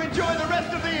 Thank you. Enjoy the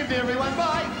rest of the evening, everyone.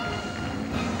 Bye.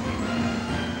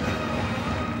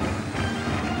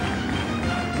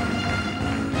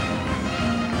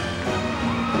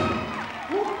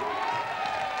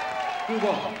 Move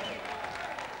on.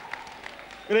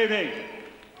 Good evening.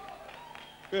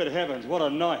 Good heavens, what a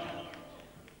night.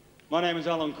 My name is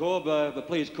Alan Corb, but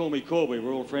please call me Corby.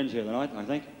 We're all friends here tonight, I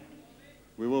think.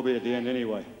 We will be at the end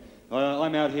anyway.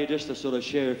 I'm out here just to sort of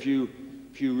share a few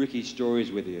Ricky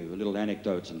stories with you, little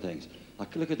anecdotes and things.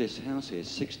 Like, look at this house here,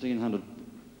 1,600...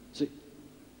 See,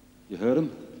 you heard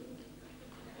him?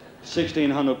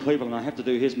 1,600 people, and I have to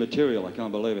do his material. I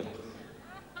can't believe it.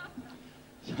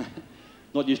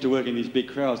 Not used to working in these big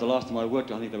crowds. The last time I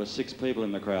worked, I think there were 6 people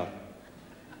in the crowd.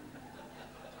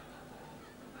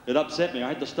 It upset me. I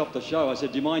had to stop the show. I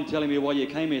said, do you mind telling me why you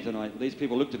came here tonight? These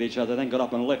people looked at each other, then got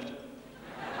up and left.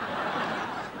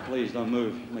 Please don't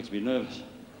move. It makes me nervous.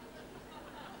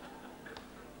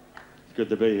 It's good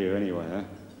to be here anyway, huh?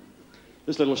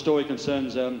 This little story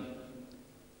concerns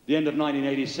the end of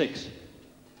 1986.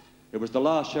 It was the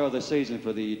last show of the season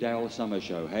for the Daryl Somers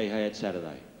show, Hey Hey It's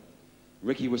Saturday.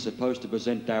 Ricky was supposed to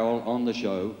present Daryl on the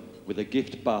show with a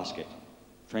gift basket.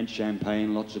 French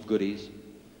champagne, lots of goodies.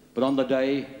 But on the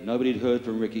day, nobody'd heard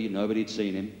from Ricky, nobody'd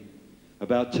seen him.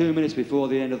 About 2 minutes before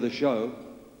the end of the show,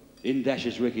 in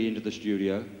dashes Ricky into the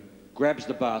studio, grabs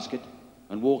the basket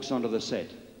and walks onto the set.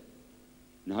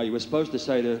 Now, he was supposed to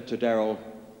say to Daryl,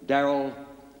 Daryl,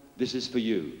 this is for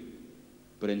you.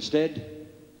 But instead,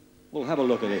 we'll have a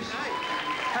look at this.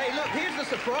 Hey, look, here's the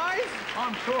surprise.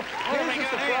 I'm cool. Here's the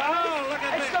surprise. Oh, look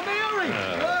at It's this. the Mary.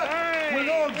 Look. With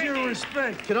all due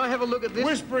respect, Can I have a look at this?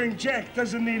 Whispering Jack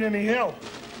doesn't need any help.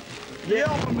 The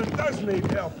album that does need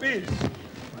help is...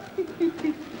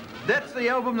 That's the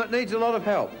album that needs a lot of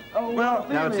help. Oh, well...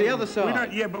 No, it's the other We side.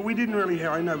 don't, yeah, but we didn't really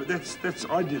have... I know, but that's...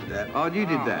 I did that. Oh, you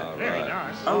did that. Very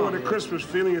nice. Oh, what a Christmas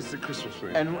feeling. It's the Christmas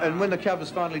feeling. And when the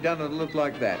cover's finally done, it'll look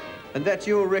like that. And that's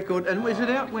your record. And is it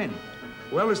out when?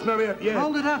 Well, it's not out yet.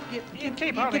 Hold it up.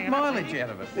 Get mileage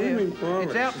out of it. What do you mean,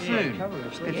 It's out soon.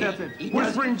 It's out soon.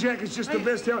 Whispering Jack is just the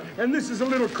best album. And this is a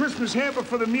little Christmas hamper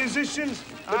for the musicians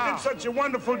that did such a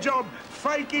wonderful job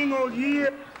faking all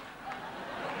year.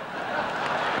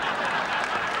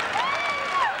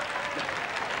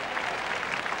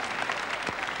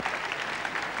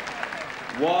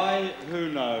 Why?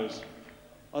 Who knows?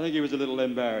 I think he was a little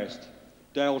embarrassed.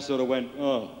 Dale sort of went,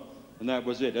 oh, and that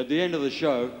was it. At the end of the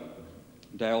show,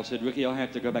 Dale said, Ricky, I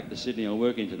have to go back to Sydney. I'm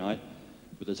working tonight,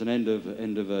 but there's an end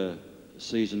of a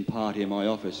season party in my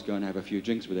office. Go and have a few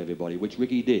drinks with everybody, which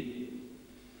Ricky did.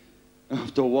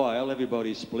 After a while,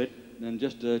 everybody split, and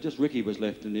just Ricky was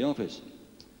left in the office,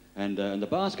 and the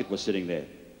basket was sitting there.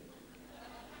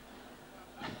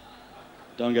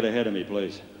 Don't get ahead of me,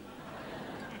 please.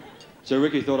 So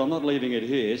Ricky thought, I'm not leaving it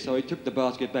here, so he took the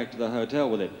basket back to the hotel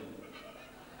with him.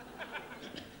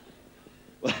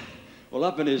 Well,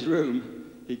 up in his room,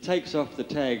 he takes off the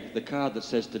tag, the card that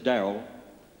says to Daryl,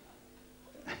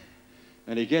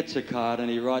 and he gets a card and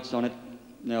he writes on it,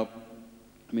 now,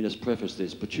 let me just preface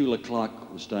this, Petula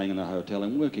Clark was staying in the hotel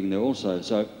and working there also,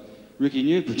 so Ricky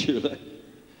knew Petula.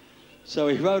 So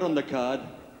he wrote on the card,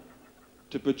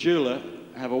 to Petula,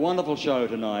 have a wonderful show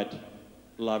tonight,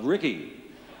 love Ricky.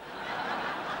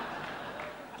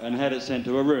 And had it sent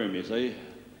to a room, you see.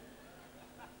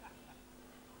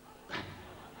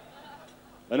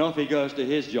 And off he goes to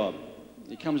his job.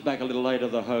 He comes back a little later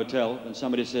to the hotel and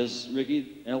somebody says,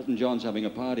 Ricky, Elton John's having a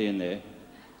party in there.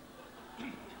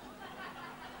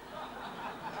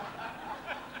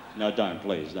 No, don't,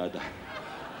 please, no, don't.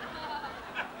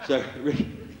 So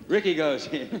Ricky goes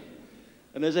in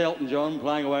and there's Elton John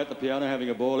playing away at the piano,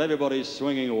 having a ball. Everybody's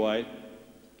swinging away.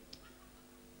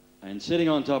 And sitting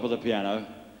on top of the piano,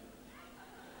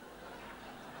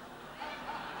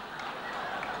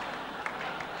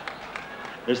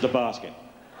 is the basket.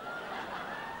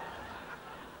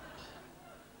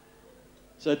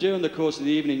 So during the course of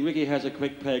the evening, Ricky has a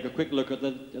quick look at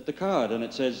the card, and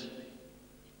it says,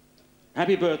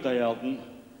 Happy birthday, Elton.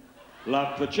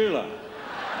 Love, Petula.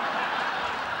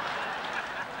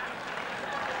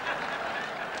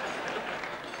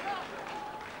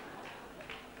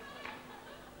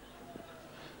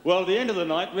 Well, at the end of the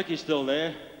night, Ricky's still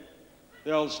there,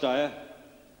 the old stayer.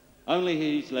 Only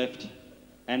he's left,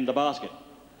 and the basket.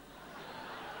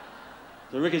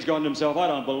 So Ricky's gone to himself, I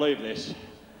don't believe this.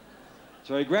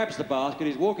 So he grabs the basket,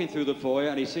 he's walking through the foyer,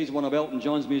 and he sees one of Elton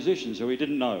John's musicians who he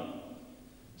didn't know.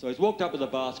 So he's walked up with the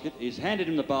basket, he's handed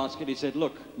him the basket, he said,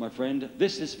 look, my friend,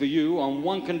 this is for you on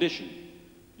one condition.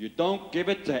 You don't give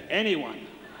it to anyone.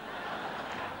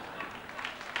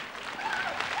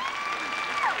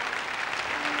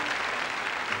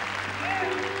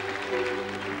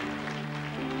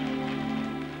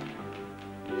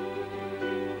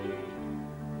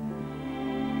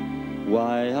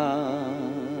 Why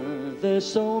are there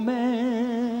so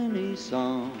many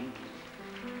songs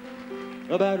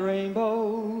about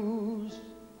rainbows?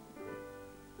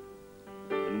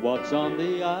 And what's on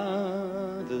the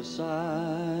other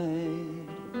side?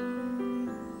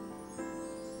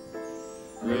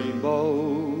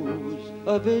 Rainbows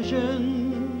are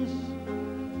visions,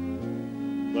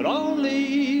 but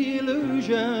only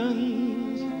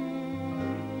illusions.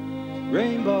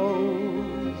 Rainbows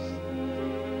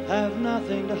have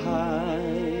nothing to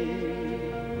hide.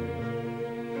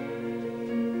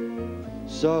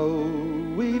 So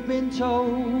we've been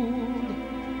told,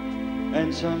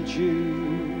 and some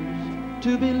choose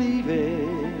to believe it.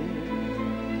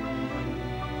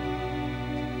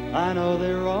 I know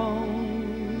they're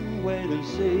wrong, wait and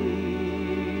see.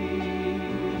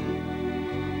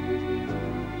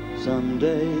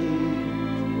 Someday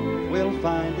we'll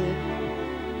find it,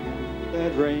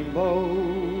 that rainbow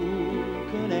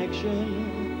connection,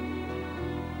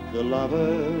 the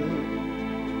lovers,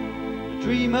 the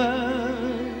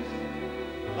dreamers,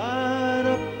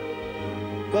 ba-da,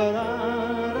 ba-da,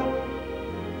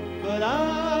 ba-da,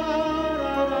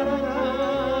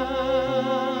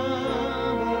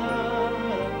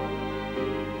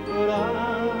 ba-da,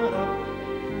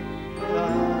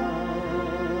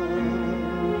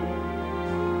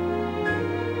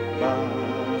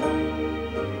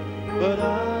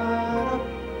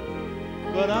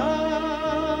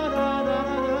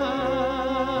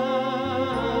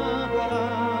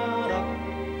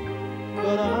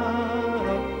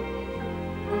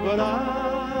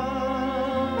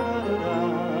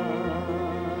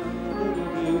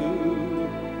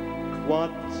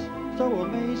 What's so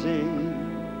amazing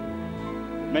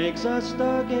makes us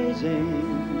stargazing.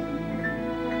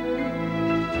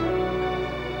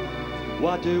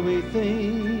 What do we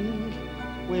think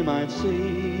we might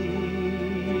see?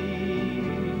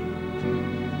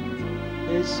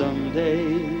 Is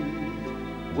someday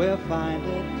we'll find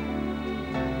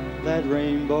it, that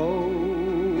rainbow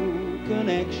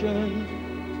connection,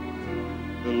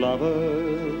 the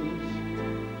lovers,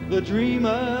 the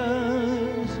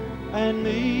dreamers, and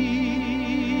me.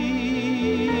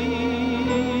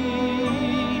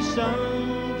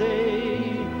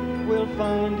 Someday we'll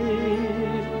find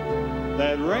it,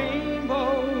 that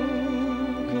rainbow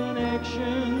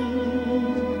connection,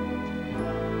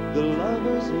 the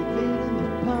lovers who meet in the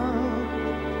park,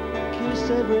 kiss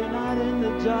every night in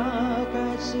the dark.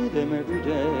 I see them every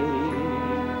day.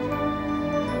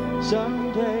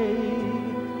 Someday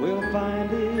we'll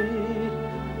find it,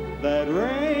 that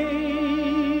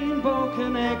rainbow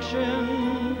connection,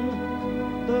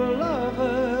 the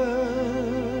lovers,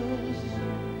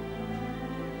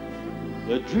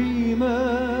 the dreamers,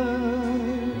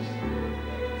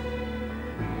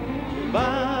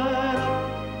 ba-da,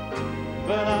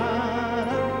 ba-da,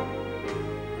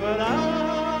 ba-da,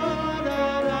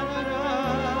 da-da-da-da,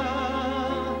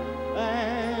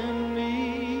 and me.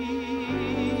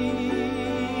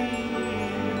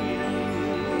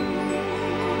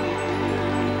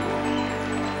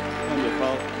 Thank you,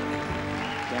 Paul.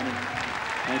 Danny,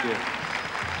 thank you.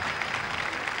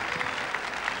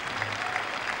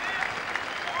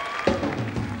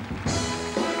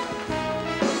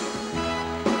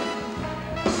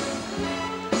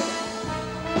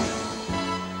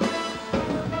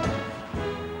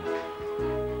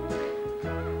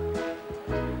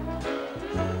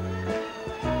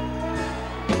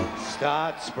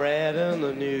 Start spreading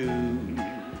the news.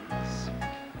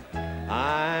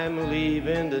 I'm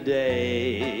leaving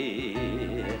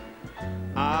today.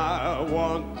 I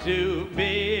want to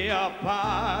be a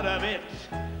part of it.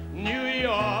 New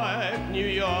York, New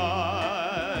York.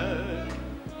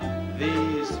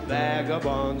 These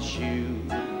vagabond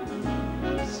shoes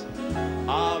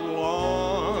are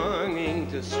longing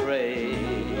to stray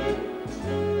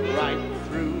right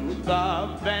through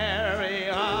the very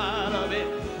heart of it.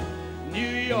 New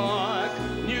York,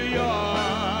 New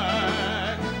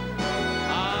York.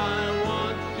 I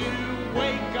want to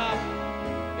wake up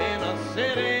in a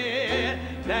city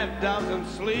that doesn't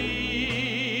sleep,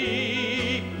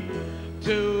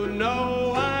 to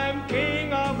know I'm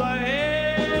king of the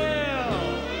hill,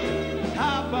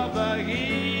 top of the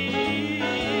heap.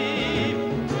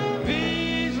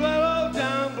 These little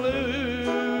town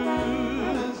blues,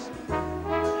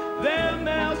 they're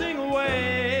melting away.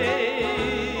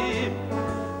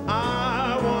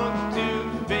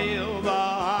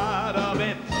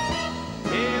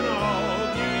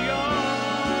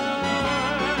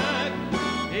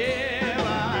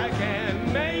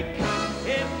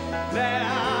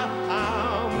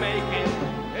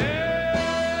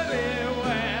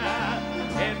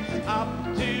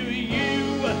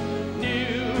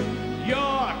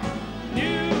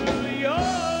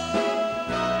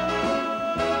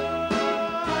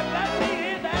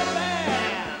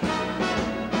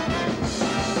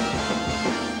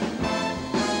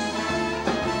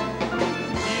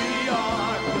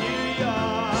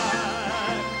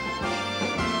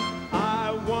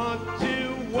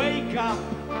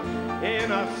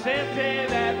 City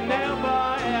that never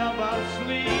ever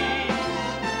sleeps,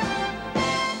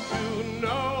 to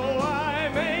know I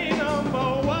may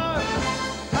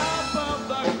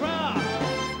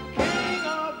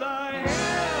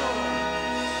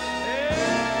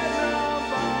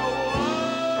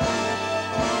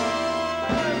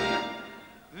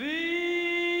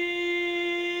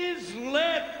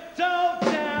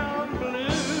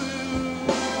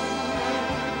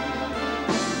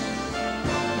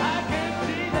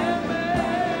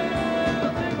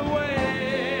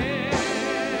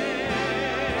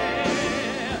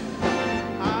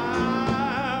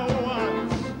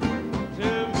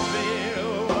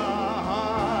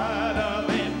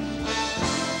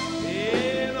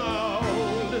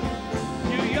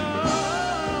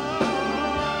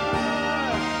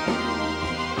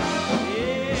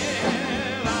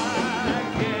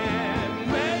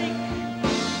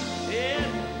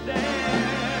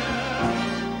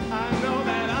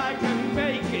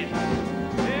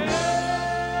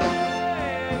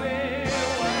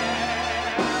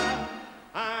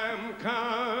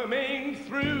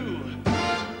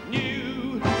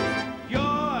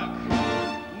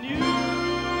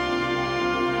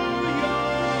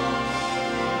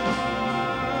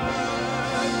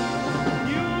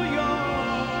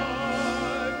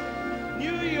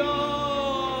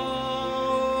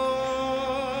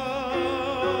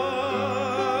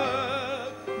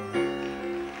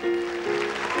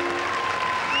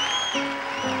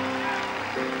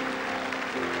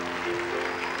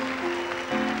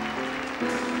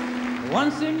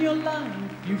Once in your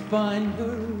life you find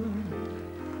her,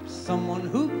 someone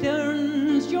who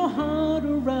turns your heart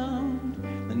around.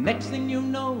 The next thing you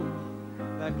know,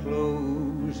 they're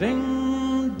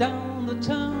closing down the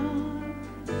town.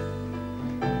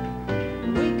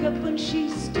 Wake up and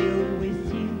she's still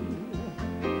with you,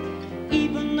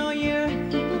 even though you're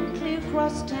even clear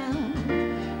across town.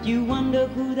 You wonder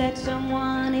who that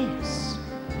someone is.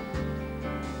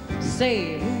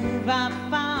 Say, who've I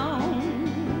found?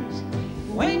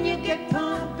 When you get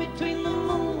caught between the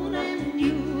moon and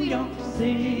New York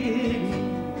City.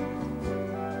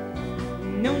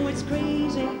 No, it's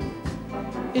crazy,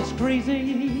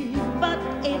 but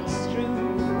it's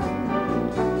true.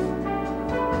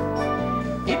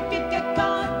 If you get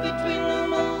caught between the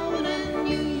moon and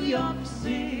New York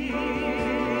City,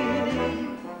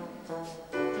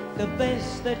 the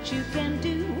best that you can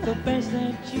do, the best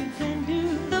that you can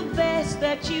do, the best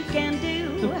that you can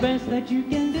do, the best that you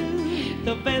can do,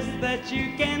 the best that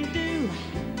you can do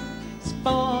is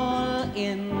fall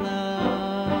in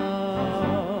love.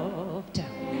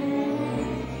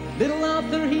 Little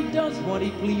Arthur, he does what he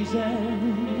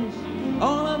pleases.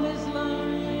 All of his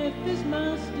life is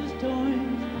master's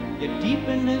toys. Yet deep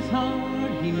in his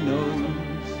heart he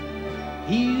knows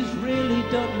he's really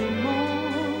Dudley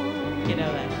Moore. You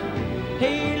know that?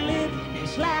 He lived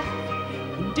his life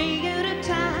one day at a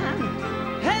time,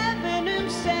 having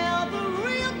himself a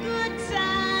real good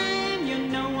time. You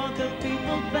know what the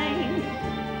people think?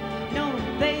 No,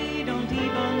 they don't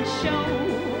even show.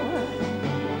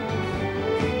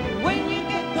 When you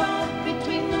get caught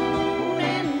between the moon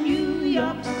and New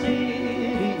York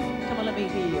City. Come on, let me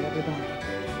hear you, everybody.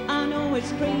 I know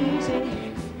it's crazy,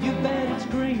 You bet it's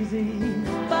crazy,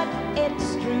 but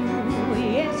it's true,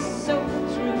 yes, so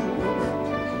true.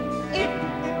 If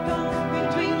you go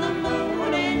between the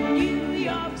moon and New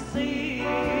York City,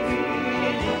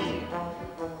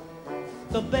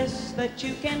 the best that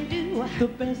you can do, the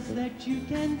best that you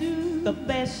can do, the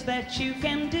best that you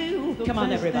can do. the Come on,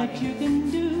 best everybody. that you can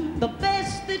do, The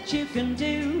best that you can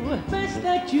do, the best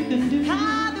that you can do,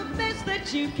 ah, the best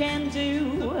that you can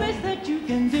do, the best that you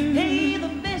can do. hey, the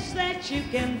best that you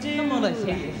can do. Come on, let's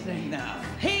hear you sing now.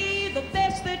 Hey, the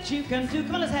best that you can do.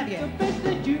 Come on, let's have you. The best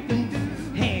that you can do.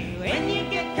 Hey, when you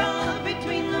get caught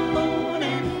between the moon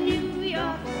and New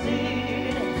York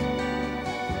City,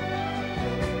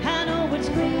 I know it's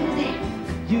crazy.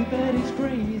 You bet it's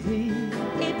crazy.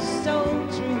 It's so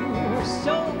true,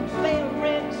 so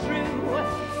very true.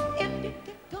 If you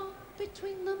get caught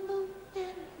between the moon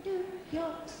and New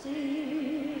York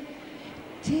City,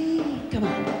 come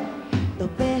on. The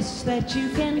best that you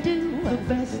can do, The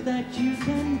best that you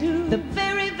can do, the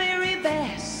very, very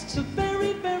best. the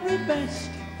very, very best.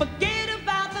 Forget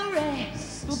about the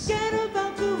rest. Forget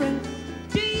about the rest.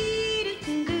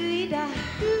 Do-dee-dee-dee-da.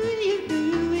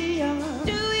 Do-you-do-ya.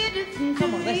 Do-dee-dee-dee-da.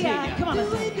 Come on, let's hear ya. Come on,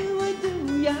 let's hear ya.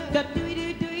 Do-do-do-ya. Da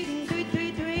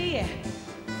do-dee-dee-dee-dee-dee-dee.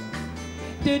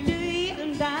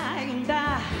 Do-dee-dee-da-da.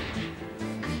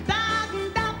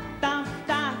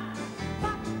 Da-da-da-da.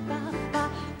 Ba-ba-ba.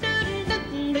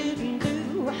 Do-do-do-do-do.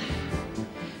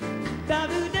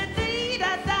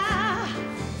 Da-do-da-dee-da-da.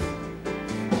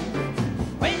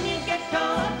 When you get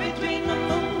caught between the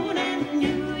moon and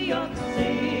New York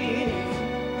City,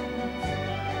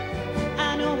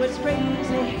 I know it's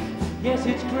crazy, Yes,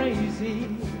 it's crazy.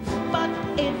 but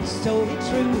it's so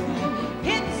true.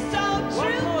 It's so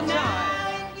One true. more time.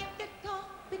 Now, when you get caught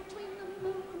between the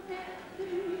moon and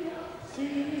New York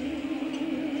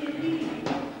City,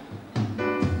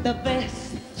 the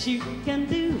best you can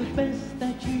do, The best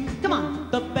that you come on,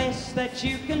 the best that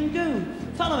you can do.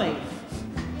 Follow me.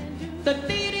 The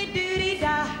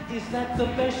dee-dee-dee-dee-da. Is that the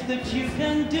best that you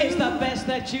can do? It's the best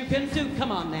that you can do.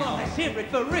 Come on Oh, now. let's hear it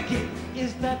for Ricky.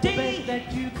 Is that the Dee. best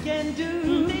that you can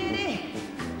do?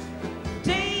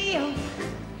 Dee-dee-dee-o.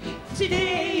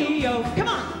 Dee-dee-o. Come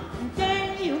on.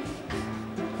 Daniel.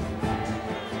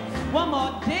 One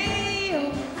more.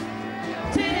 Dee-o.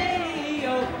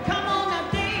 Dee-o. Come on now.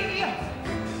 Dee-o.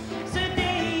 So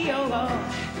dee-o.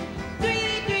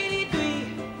 Dee-dee-dee-dee.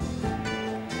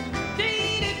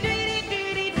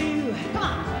 Dee-dee-dee-dee-dee-doo. Come on.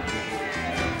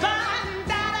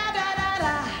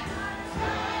 Ba-da-da-da-da-da.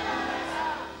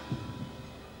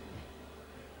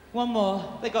 One more.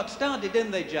 They got started,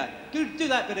 didn't they, Jack? Do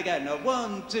that bit again. Now,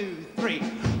 1, 2, 3.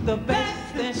 The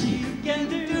best that you can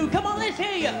do. Come on, let's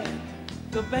hear you.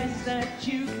 The best that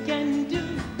you can do.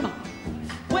 Come on.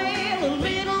 Well, a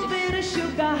little bit of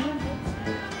sugar.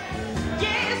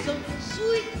 Yes, a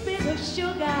sweet bit of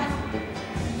sugar.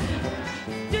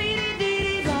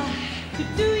 Dee-dee-dee-dee-da.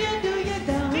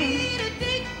 Do-ya-do-ya-da.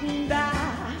 Dee-dee-dee-da.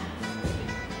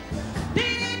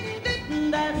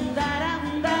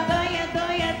 Dee-dee-dee-da-da-da-da.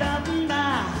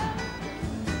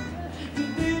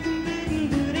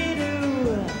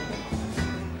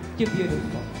 You're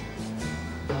beautiful.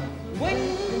 What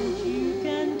you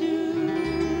can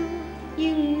do,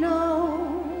 you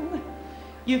know,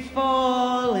 you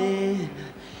fall in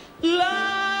love.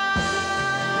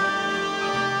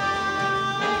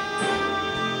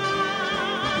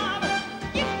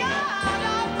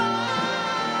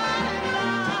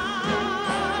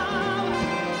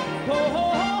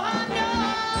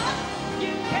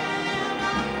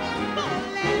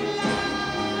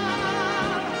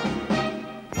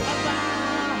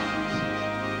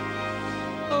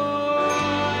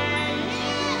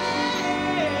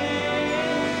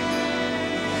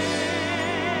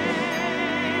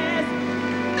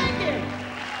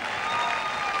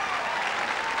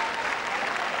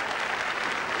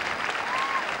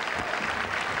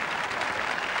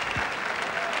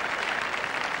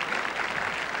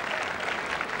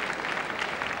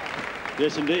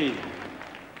 Yes, indeed.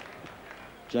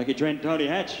 Jackie Trent, Tony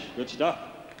Hatch, good stuff.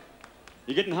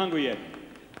 You getting hungry yet?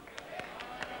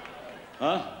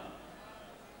 Huh?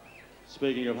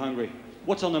 Speaking of hungry,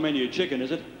 what's on the menu? Chicken, is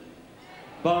it?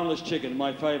 Boneless chicken,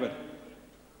 my favourite.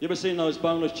 You ever seen those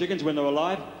boneless chickens when they're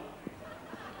alive?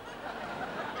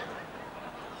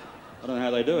 I don't know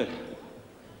how they do it.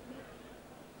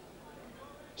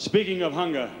 Speaking of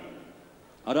hunger,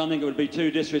 I don't think it would be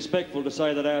too disrespectful to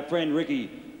say that our friend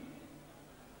Ricky,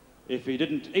 if he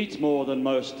didn't eat more than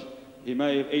most, he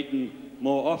may have eaten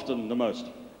more often than most.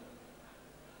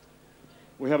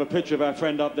 We have a picture of our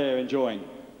friend up there enjoying.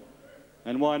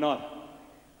 And why not?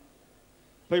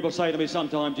 People say to me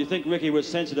sometimes, do you think Ricky was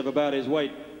sensitive about his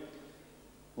weight?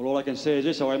 Well, all I can say is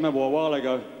this. I remember a while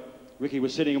ago, Ricky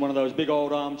was sitting in one of those big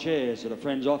old armchairs at a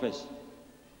friend's office.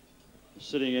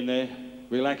 Sitting in there,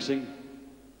 relaxing.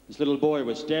 This little boy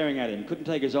was staring at him. Couldn't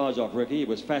take his eyes off Ricky. He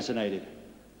was fascinated.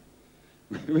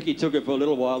 Ricky took it for a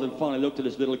little while and finally looked at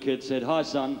his little kid and said, "Hi,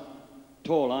 son.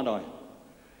 Tall, aren't I?"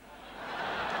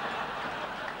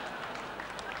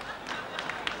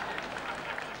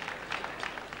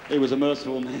 He was a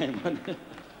merciful man. Remember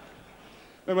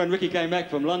when Ricky came back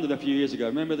from London a few years ago?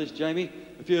 Remember this, Jamie?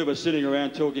 A few of us sitting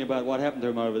around talking about what happened to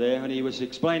him over there, and he was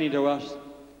explaining to us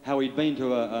how he'd been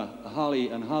to a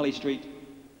Harley Street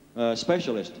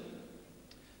specialist.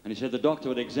 And he said the doctor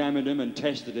had examined him and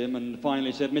tested him and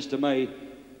finally said, "Mr. May,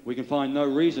 we can find no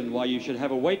reason why you should have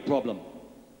a weight problem."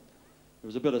 There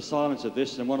was a bit of silence at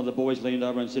this, and one of the boys leaned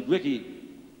over and said, "Ricky,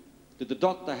 did the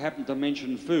doctor happen to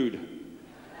mention food?"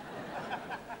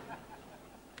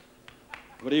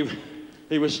 But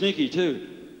he was sneaky too.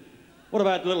 What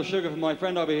about a little sugar for my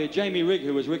friend over here, Jamie Rigg,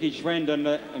 who was Ricky's friend and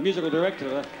a musical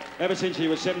director ever since he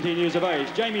was 17 years of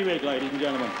age. Jamie Rigg, ladies and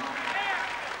gentlemen.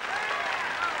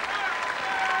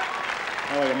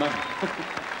 How are you, mate?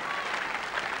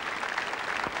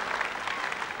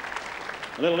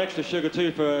 A little extra sugar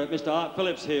too for Mr. Art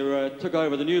Phillips here, who took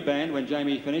over the new band when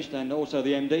Jamie finished, and also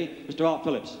the MD, Mr. Art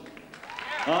Phillips.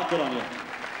 Art, good on you.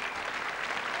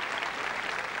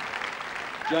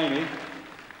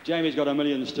 Jamie's got a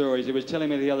million stories. He was telling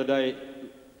me the other day,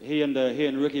 he and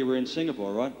Ricky were in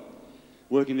Singapore, right?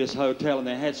 Working this hotel, and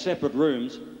they had separate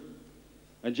rooms.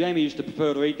 And Jamie used to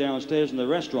prefer to eat downstairs in the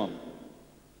restaurant.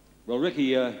 Well,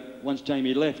 Ricky, once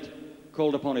Jamie left,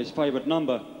 called upon his favourite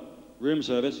number, room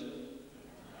service.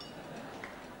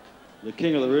 The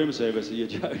king of the room service, are you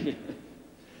joking?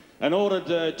 And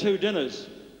ordered 2 dinners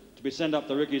to be sent up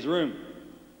to Ricky's room.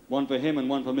 One for him and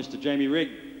one for Mr. Jamie Rigg.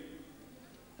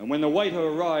 And when the waiter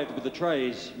arrived with the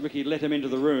trays, Ricky let him into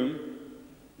the room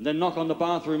and then knock on the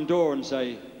bathroom door and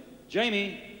say,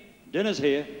 "Jamie, dinner's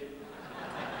here."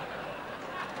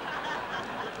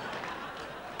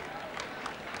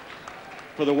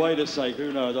 For the waiter's sake,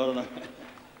 who knows, I don't know.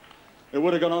 It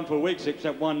would have gone on for weeks,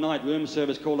 except one night room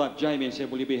service called up Jamie and said,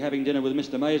 "Will you be having dinner with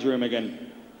Mr. May's room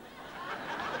again?"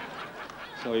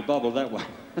 So he bubbled that one.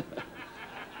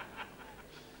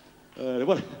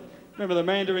 Remember the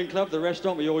Mandarin Club, the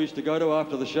restaurant we all used to go to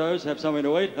after the shows, have something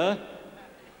to eat, huh?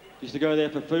 Used to go there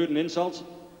for food and insults.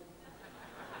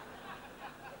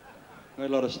 Had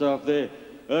a lot of stuff there.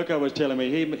 Urko was telling me,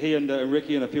 he and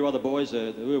Ricky and a few other boys,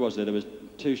 who was there? There was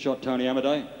 2-shot Tony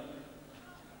Amadei.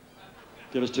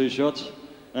 Give us 2 shots.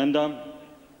 And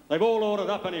they've all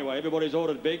ordered up anyway. Everybody's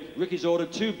ordered big. Ricky's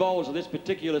ordered 2 bowls of this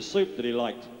particular soup that he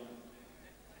liked.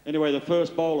 Anyway, the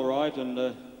first bowl arrived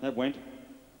and that went.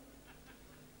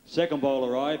 Second bowl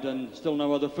arrived and still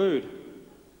no other food.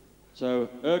 So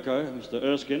Urko, Mr.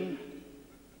 Erskine,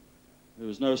 who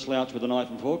was no slouch with a knife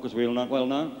and fork, as we all well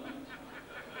know,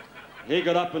 he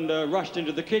got up and rushed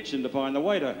into the kitchen to find the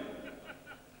waiter.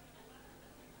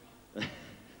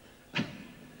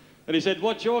 And he said,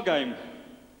 "What's your game?"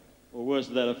 Or words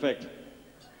to that effect.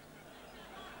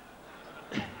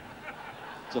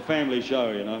 It's a family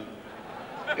show, you know.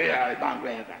 Yeah,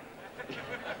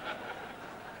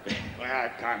 well,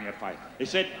 calm your fight. He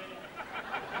said...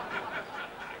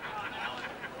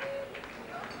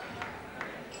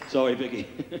 Sorry, Vicky.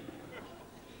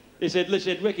 He said,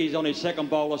 listen, Ricky's on his second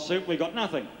bowl of soup, we got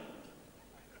nothing.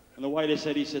 And the waiter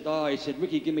said, he said,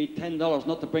 Ricky, give me $10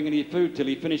 not to bring any food till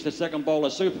he finished the second bowl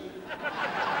of soup.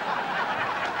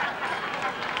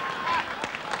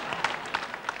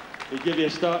 He'd give you a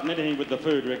start in anything with the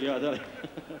food, Ricky, I tell you.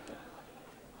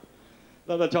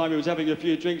 Another time he was having a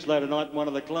few drinks late at night in one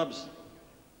of the clubs.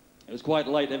 It was quite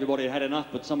late, everybody had had enough,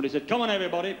 but somebody said, come on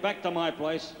everybody, back to my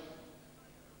place.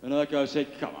 And Urko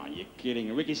said, come on, you're kidding.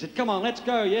 And Ricky said, come on, let's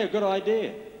go, yeah, good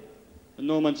idea. And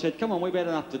Norman said, come on, we've had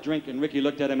enough to drink. And Ricky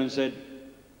looked at him and said,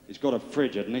 he's got a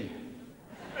fridge, hasn't he?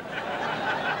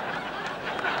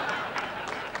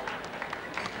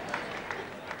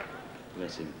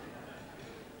 Bless him.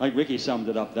 I think Ricky summed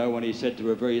it up, though, when he said to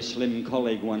a very slim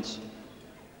colleague once,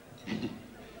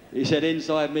 he said,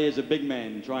 inside me is a big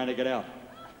man trying to get out.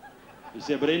 He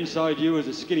said, but inside you is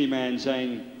a skinny man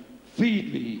saying,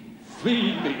 feed me,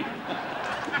 feed me.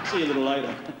 See you a little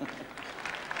later.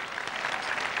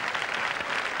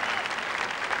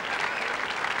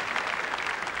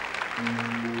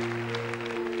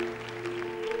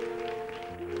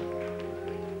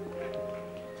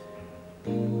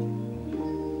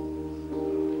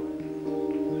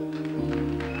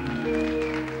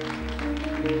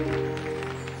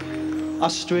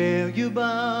 Australia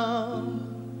bound,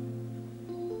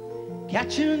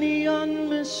 catching the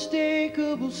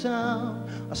unmistakable sound.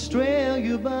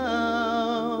 Australia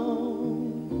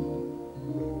bound,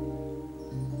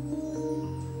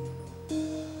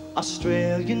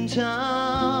 Australian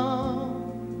town.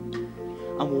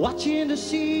 I'm watching to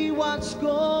see what's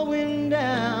going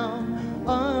down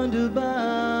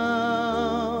underbound.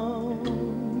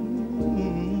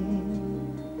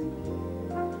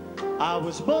 I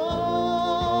was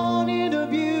born in a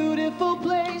beautiful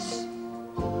place,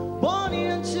 born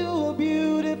into a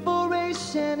beautiful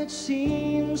race, and it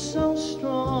seems so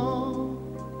strong.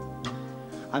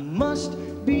 I must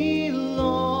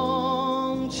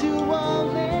belong to a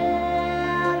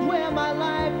land where my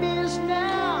life is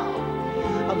now,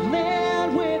 a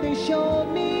land where they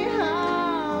showed me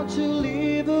how to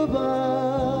live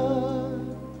above.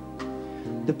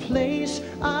 The place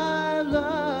I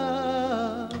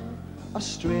love,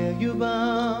 Australia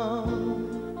bound,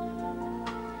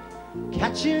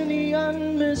 catching the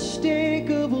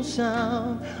unmistakable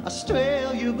sound.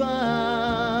 Australia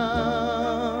bound,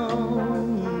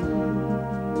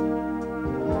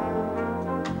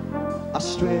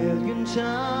 Australian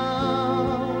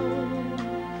town.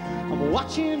 I'm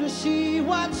watching to see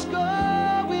what's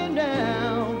going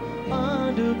down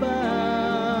underbound.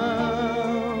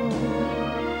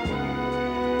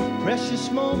 Precious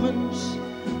moments,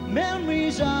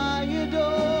 memories I adore,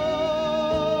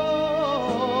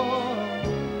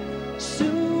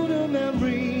 sooner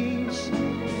memories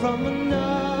from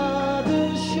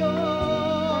another shore.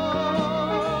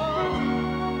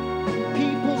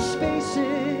 People's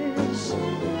faces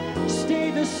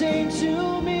stay the same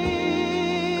to me.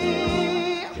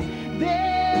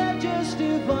 They're just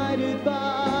divided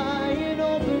by an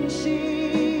open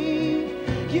sea.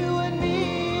 You and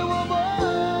me were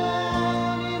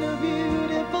born in a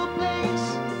beautiful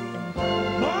place,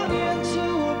 born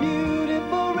into a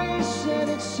beautiful race, and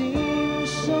it seems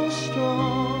so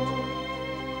strong.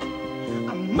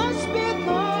 I must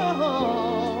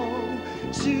belong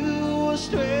to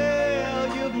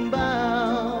Australia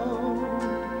bound,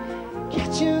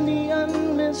 catching the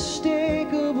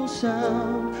unmistakable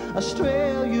sound.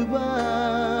 Australia bound,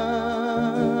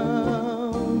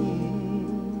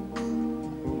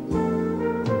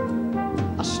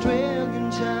 Australian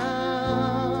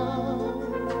town.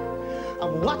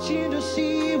 I'm watching to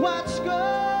see what's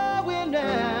going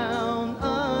down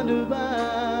underbound.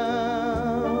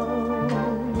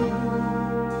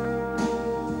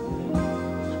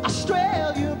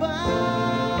 Australia bound,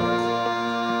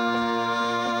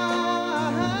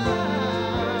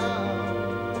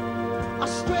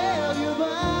 Australia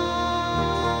bound,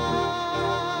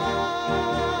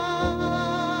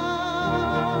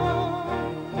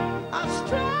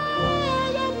 Australia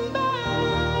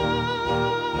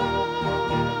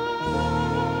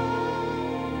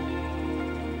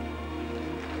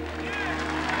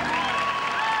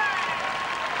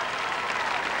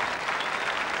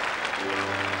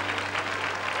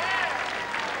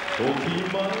O ki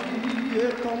mai e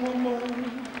kama mai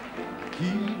ki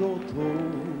roto,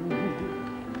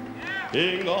 e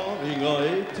ngā e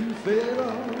tu whera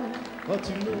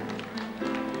atu nei.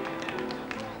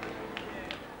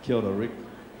 Kia ora, Rick.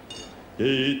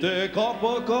 E te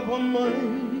kapa kapa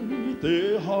mai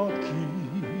te haki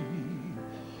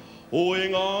o e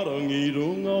ngā rangi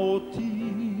runga o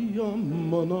tia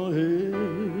mana e.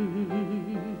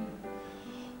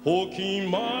 Hoki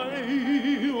mai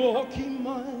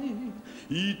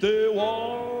i te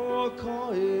waka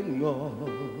e ngā.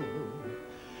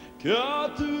 Kia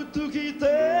tutuki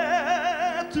te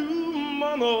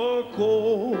tūmana ko.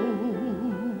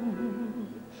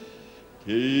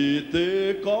 Ki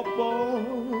te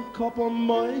kapa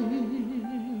mai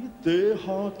te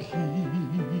haki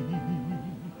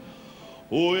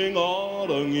o e ngā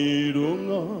rangi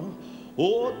runga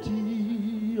o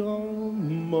tia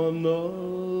mana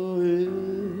e.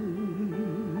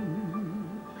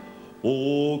 O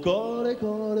kare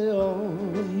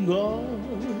ana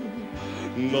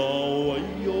ngā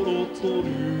waioro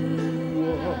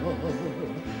torua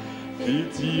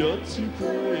whiti atu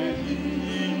koe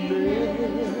hine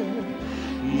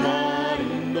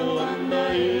marino ana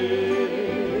e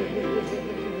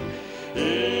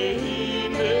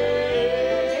hine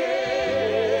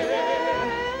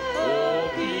o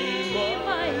ki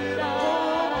mai rā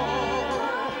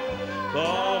ka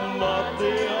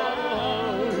mate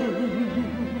au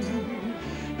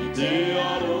i te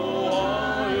aroha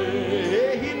e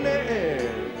hine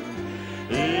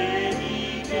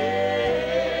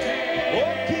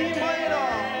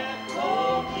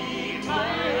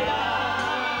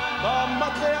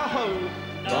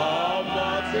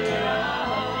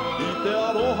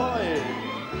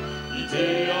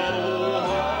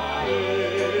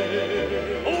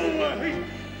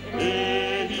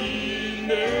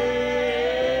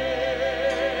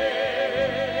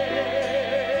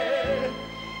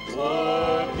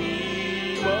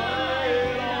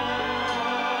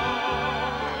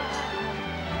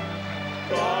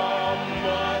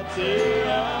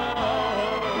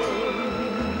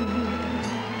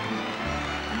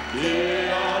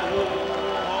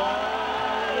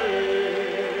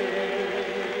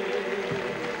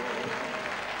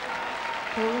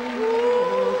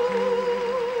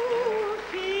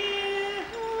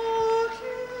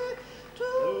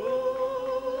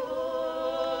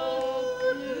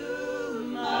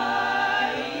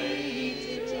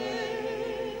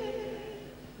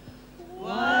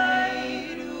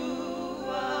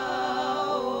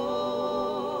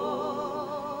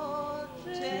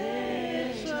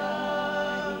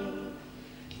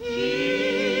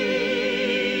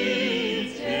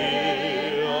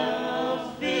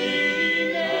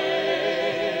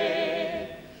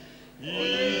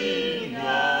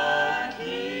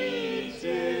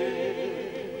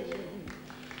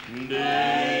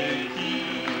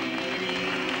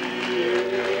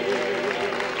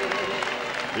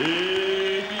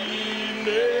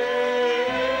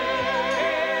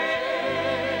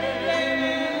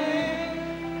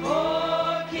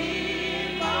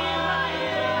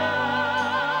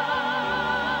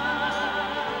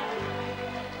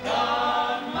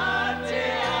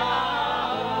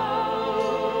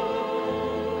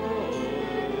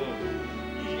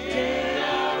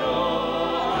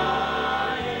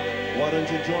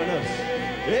Join us.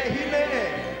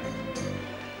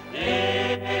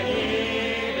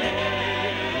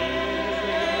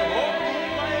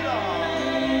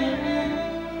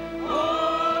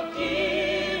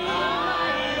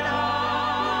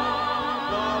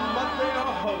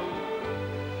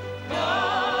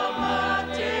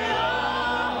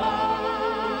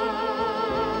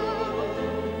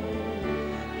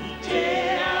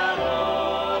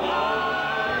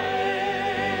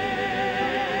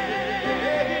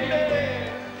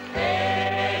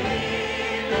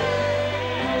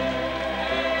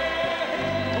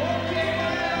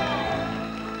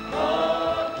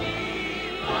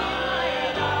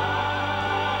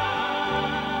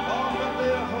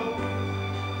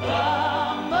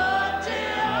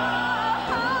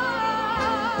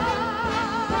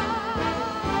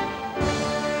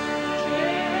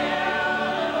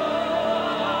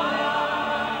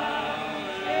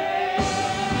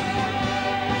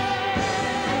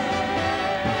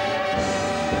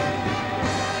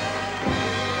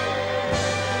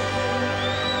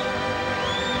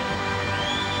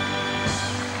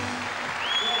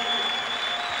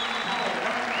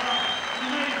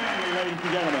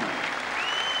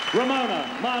 Ramona,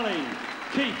 Marlene,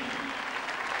 Keith,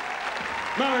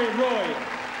 Murray, Roy,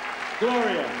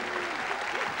 Gloria.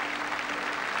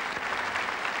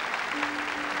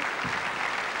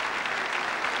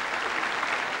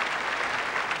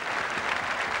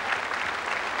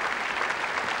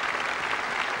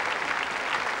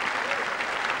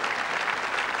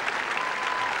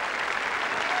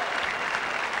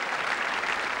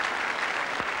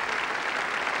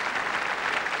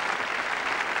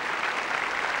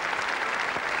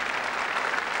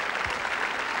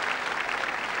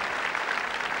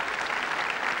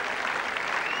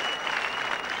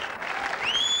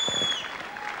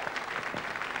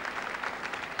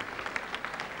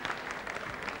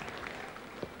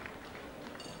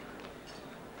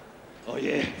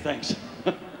 thanks.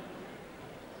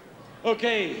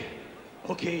 Okay,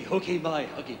 bye.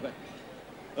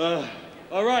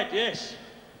 All right, yes,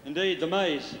 indeed, the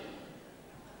maze.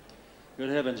 Good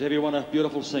heavens, everyone a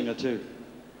beautiful singer too.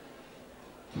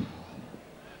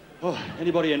 Oh,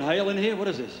 anybody inhale in here? What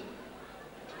is this?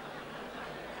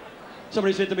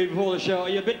 Somebody said to me before the show, are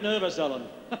you a bit nervous, Alan?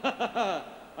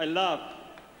 I laughed.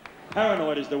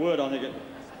 Paranoid is the word, I think.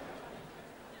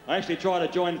 I actually tried to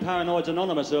join Paranoids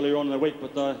Anonymous earlier on in the week,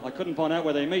 but I couldn't find out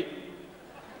where they meet.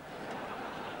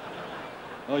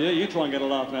 Oh yeah, you try and get a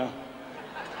laugh now.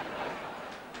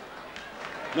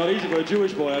 Not easy for a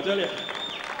Jewish boy, I tell you.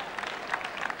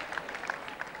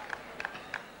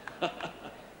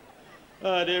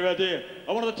 Oh dear, oh dear.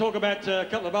 I wanted to talk about a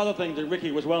couple of other things that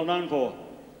Ricky was well known for.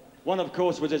 One, of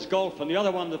course, was his golf, and the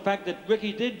other one, the fact that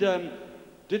Ricky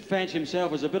did fancy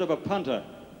himself as a bit of a punter.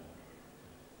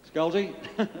 Scalzi?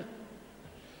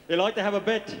 He liked to have a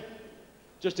bet.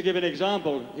 Just to give an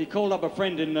example, he called up a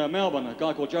friend in Melbourne, a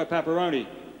guy called Joe Paparoni,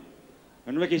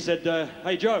 and Ricky said,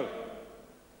 hey Joe,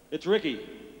 it's Ricky.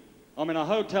 I'm in a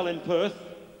hotel in Perth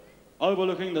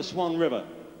overlooking the Swan River.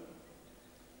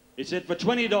 He said, for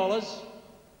 $20,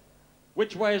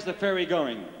 which way is the ferry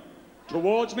going?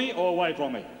 Towards me or away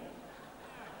from me?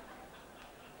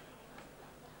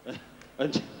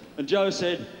 And Joe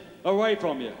said, away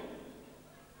from you.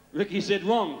 Ricky said,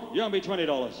 wrong, you owe me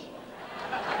 $20.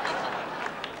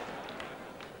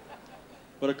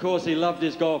 But of course he loved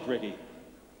his golf, Ricky.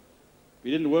 If he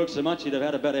didn't work so much, he'd have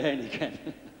had a better handicap.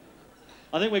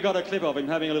 I think we got a clip of him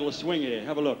having a little swing here.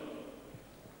 Have a look.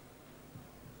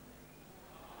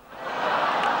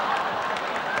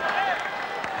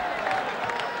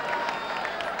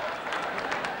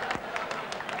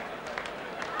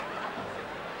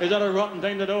 Is that a rotten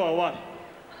thing to do or what?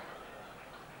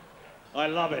 I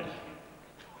love it.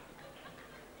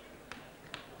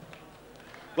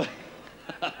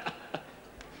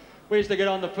 We used to get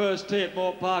on the first tee at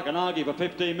Moore Park and argue for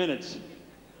 15 minutes.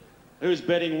 Who's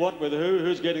betting what with who?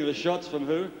 Who's getting the shots from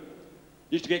who?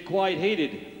 Used to get quite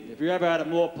heated. If you're ever out at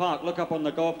Moore Park, look up on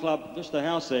the golf club, just the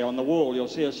house there on the wall, you'll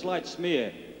see a slight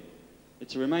smear.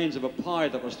 It's the remains of a pie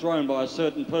that was thrown by a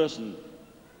certain person.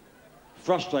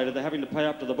 Frustrated they're having to pay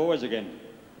up to the boys again.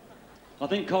 I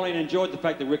think Colleen enjoyed the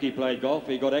fact that Ricky played golf.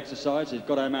 He got exercise, he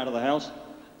got home out of the house.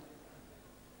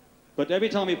 But every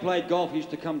time he played golf, he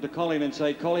used to come to Colleen and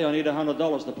say, Collie, I need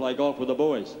 $100 to play golf with the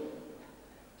boys.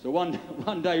 So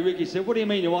one day Ricky said, what do you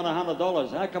mean you want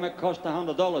 $100? How come it cost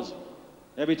 $100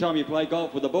 every time you play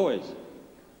golf with the boys?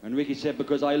 And Ricky said,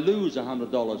 because I lose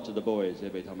 $100 to the boys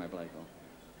every time I play golf.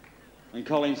 And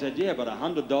Colleen said, yeah, but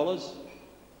 $100?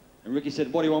 And Ricky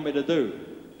said, what do you want me to do?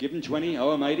 Give him 20,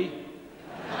 owe him 80?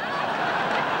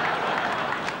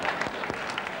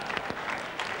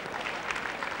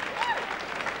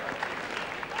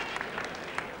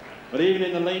 But even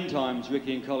in the lean times,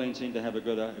 Ricky and Colleen seemed to have a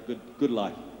good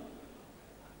life.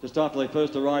 Just after they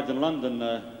first arrived in London,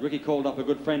 Ricky called up a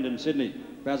good friend in Sydney,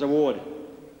 Baz Ward,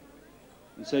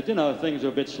 and said, you know, things are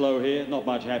a bit slow here, not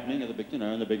much happening at the,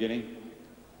 in the beginning.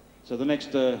 So the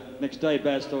next day,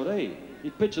 Baz thought, hey, he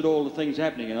pictured all the things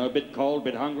happening, a bit cold, a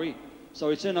bit hungry, so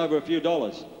he sent over a few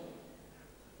dollars.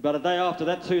 About a day after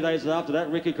that, 2 days after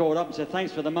that, Ricky called up and said,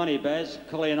 thanks for the money, Baz.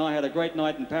 Collie and I had a great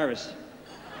night in Paris.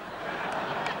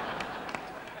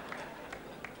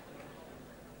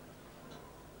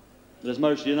 But as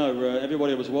most of you know,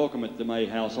 everybody was welcome at the May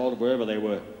household, wherever they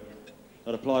were.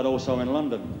 That applied also in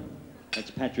London.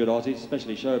 Expatriate Aussies,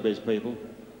 especially showbiz people.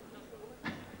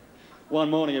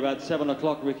 One morning, about 7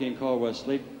 o'clock, Ricky and Corb were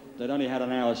asleep. They'd only had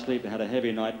an hour's sleep, they had a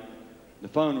heavy night. The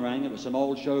phone rang, it was some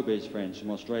old showbiz friends from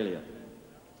Australia.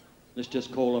 Let's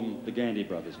just call them the Gandy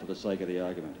brothers for the sake of the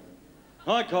argument.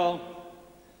 Hi, Cole.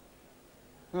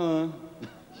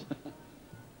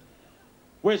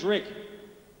 Where's Rick?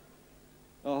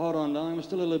 Oh, hold on, darling, we're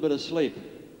still a little bit asleep.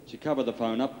 She covered the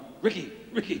phone up. Ricky!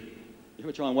 You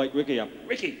ever try and wake Ricky up?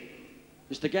 Ricky!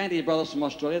 It's the Gandy brothers from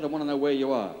Australia, they want to know where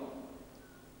you are.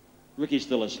 Ricky's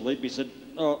still asleep. He said,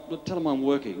 oh, tell him I'm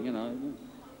working,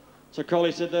 So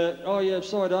Collie said, oh, yeah,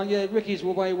 sorry, darling, yeah, Ricky's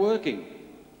away working.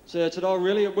 So I said, oh,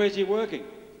 really? Where's he working?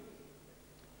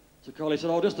 So Collie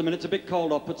said, oh, just a minute, it's a bit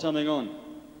cold, I'll put something on.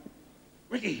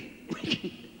 Ricky!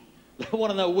 They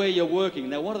want to know where you're working.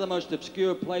 Now, one of the most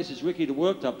obscure places Ricky had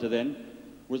worked up to then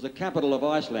was the capital of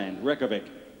Iceland, Reykjavik.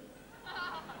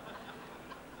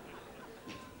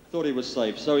 Thought he was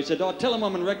safe. So he said, oh, tell him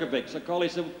I'm in Reykjavik. So Collie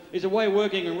said, he's away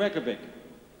working in Reykjavik.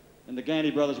 And the Gandy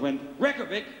brothers went,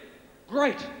 Reykjavik?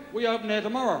 Great, we open there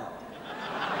tomorrow.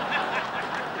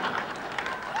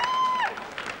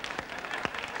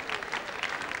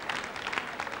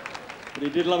 But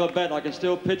he did love a bet. I can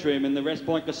still picture him in the West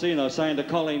Point Casino saying to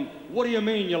Colleen, "What do you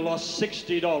mean you lost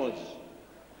 $60?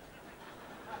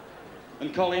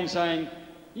 And Colleen saying,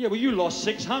 "Yeah, well, you lost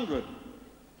 600.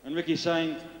 And Ricky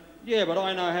saying, "Yeah, but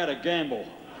I know how to gamble."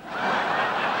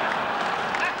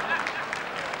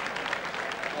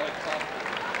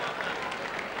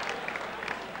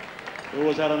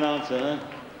 Always had an answer, huh?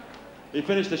 He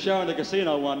finished the show in the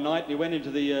casino one night and he went into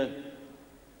the,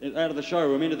 out of the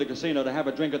showroom into the casino to have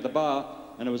a drink at the bar,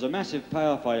 and there was a massive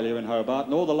power failure in Hobart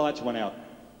and all the lights went out.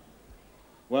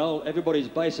 Well, everybody's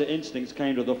baser instincts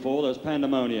came to the fore. There was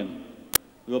pandemonium.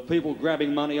 There were people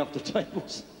grabbing money off the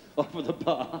tables, off of the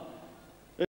bar.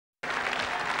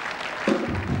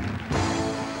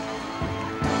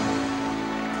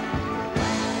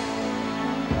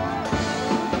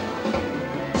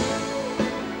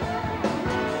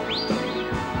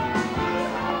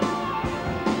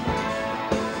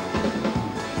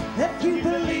 If you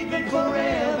believe in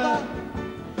forever,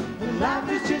 life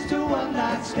is just a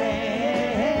one-night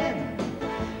stand.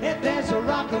 If there's a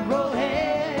rock and roll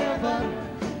heaven,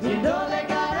 you know they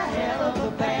got a hell of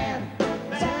a band.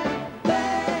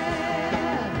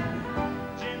 Band.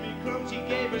 Jimmy Croce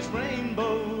gave us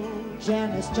rainbows.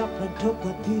 Janis Joplin took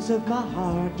a piece of my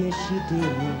heart, yes she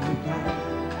did.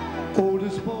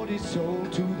 Oldest body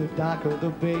sold to the dock of the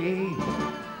bay.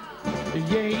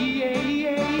 Yeah, yeah,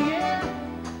 yeah, yeah.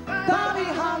 Bobby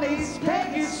Holly's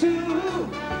Peggy Sue.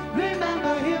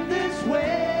 Remember him this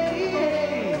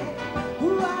way.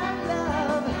 Who I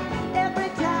love every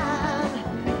time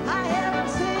I hear him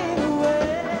sing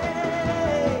away.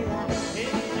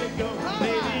 Here you go,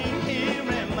 baby,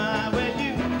 here am I. Well,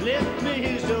 you left me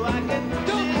here so I can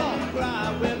sit and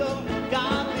cry. Well, oh,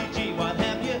 golly gee, what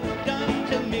have you done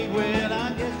to me? Well,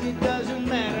 I guess it doesn't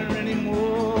matter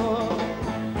anymore.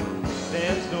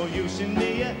 There's no use in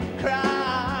me crying.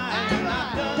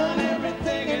 I've done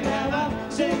everything and now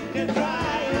I'm sick and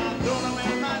tired. I'm throwing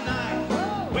away my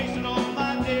night, wasting all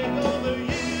my days over you.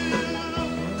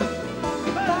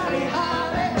 Buddy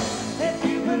Holly, if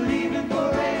you believe in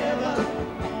forever,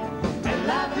 and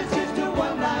life is just a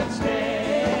one-night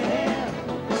stand.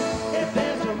 If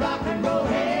there's a rock and roll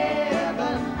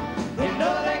heaven, you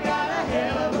know they got a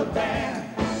hell of a band.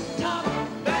 Top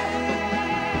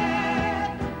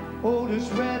band. Otis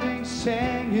Redding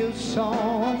sang his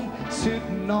song,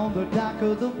 sitting on the dock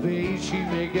of the bay. She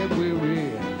may get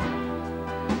weary,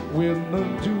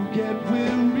 women do get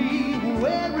weary,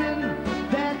 wearing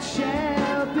that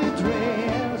shabby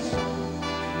dress.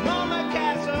 Mama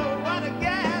Castle, what a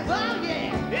gas! Oh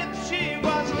yeah! If she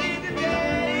was here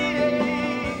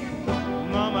today,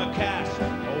 Mama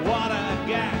Castle, what a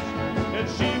gas! If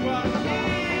she was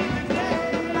here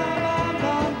today,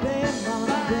 Monday,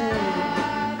 Monday,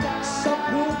 so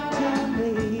good to me.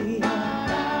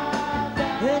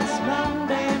 It's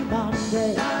Monday,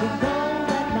 Monday, you know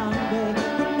that Monday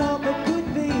could no but could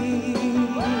be.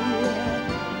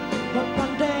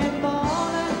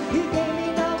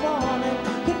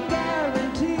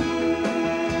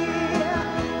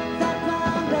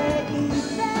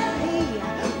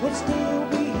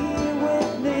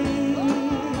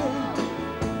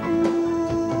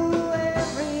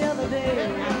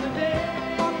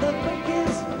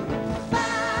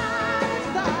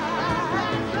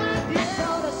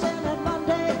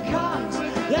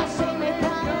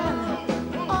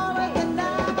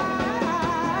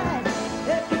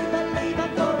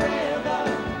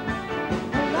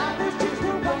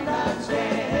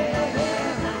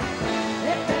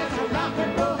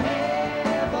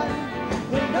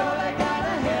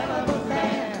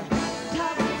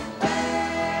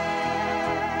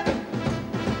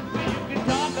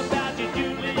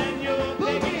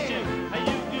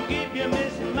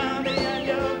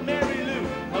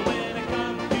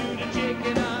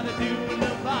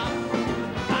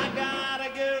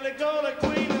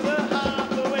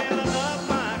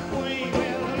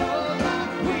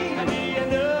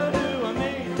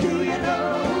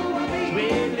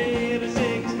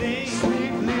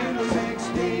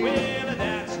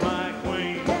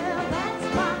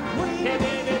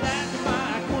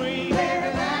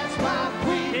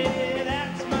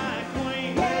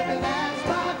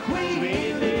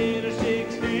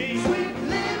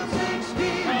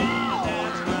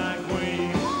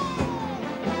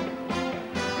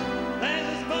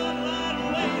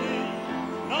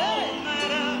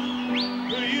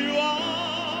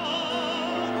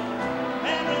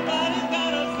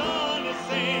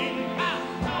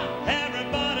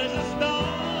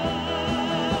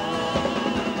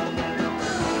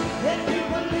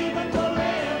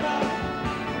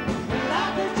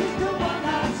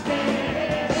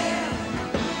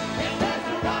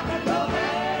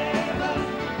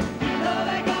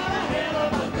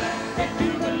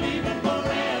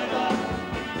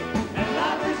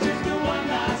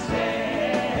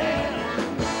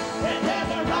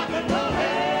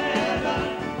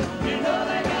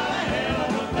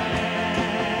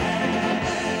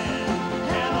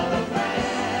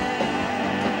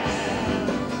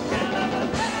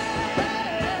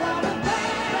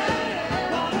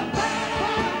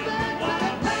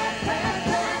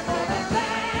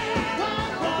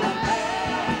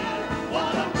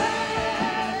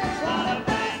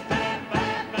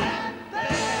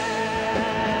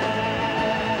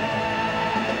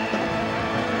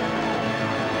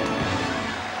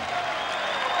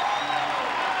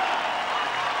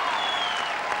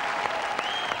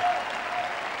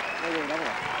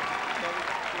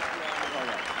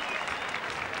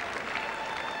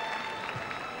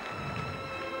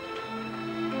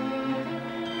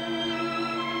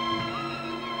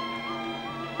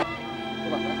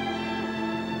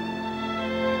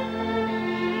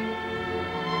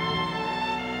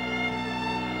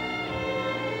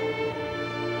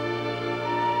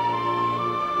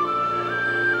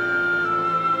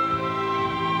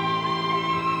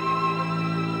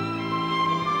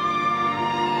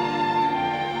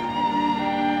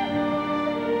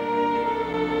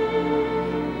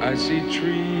 I see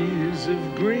trees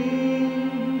of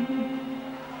green,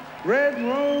 red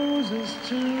roses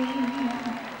too.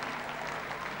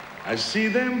 I see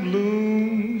them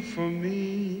bloom for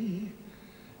me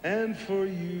and for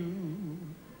you.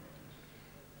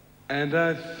 And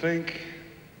I think,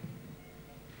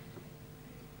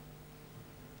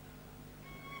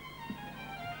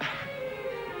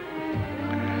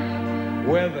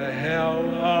 where the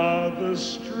hell are the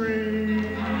streams?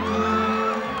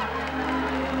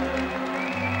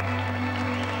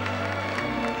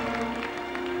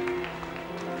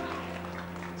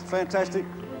 It's a fantastic,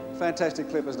 fantastic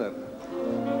clip, isn't it?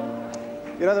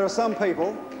 You know, there are some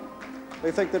people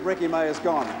who think that Ricky May is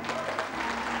gone.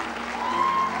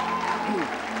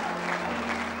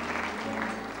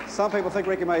 Some people think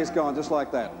Ricky May is gone, just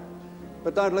like that.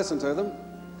 But don't listen to them.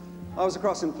 I was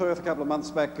across in Perth a couple of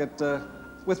months back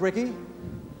with Ricky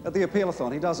at the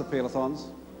Appeal-a-thon. He does Appeal-a-thons,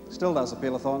 still does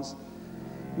Appeal-a-thons.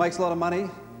 Makes a lot of money,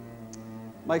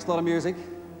 makes a lot of music,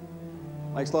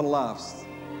 makes a lot of laughs.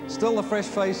 Still the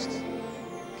fresh-faced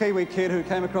Kiwi kid who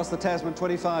came across the Tasman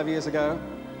 25 years ago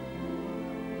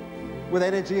with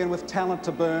energy and with talent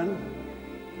to burn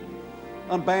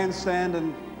on bandstand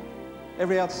and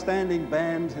every outstanding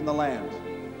band in the land.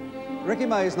 Ricky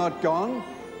May's not gone.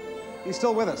 He's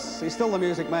still with us. He's still the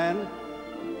music man.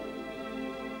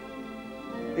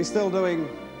 He's still doing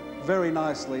very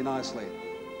nicely. In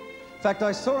fact,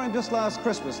 I saw him just last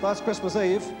Christmas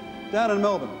Eve, down in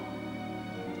Melbourne.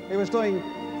 He was doing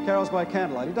Carols by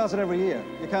Candlelight. He does it every year.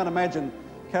 You can't imagine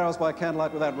Carols by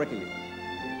Candlelight without Ricky.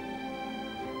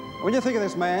 When you think of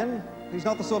this man, he's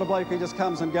not the sort of bloke who just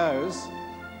comes and goes.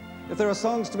 If there are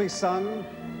songs to be sung,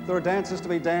 if there are dances to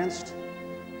be danced,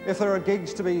 if there are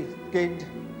gigs to be gigged,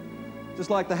 just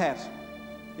like the hat,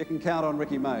 you can count on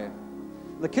Ricky May.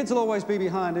 The kids will always be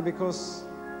behind him because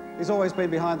he's always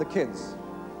been behind the kids,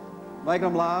 making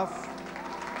them laugh,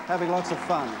 having lots of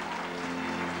fun.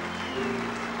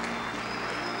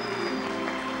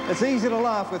 It's easy to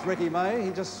laugh with Ricky May. He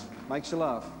just makes you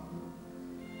laugh.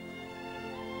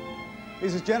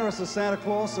 He's as generous as Santa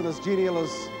Claus and as genial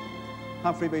as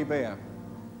Humphrey B. Bear.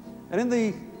 And in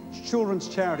the children's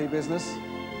charity business,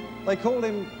 they called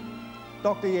him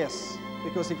Dr. Yes,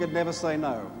 because he could never say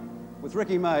no. With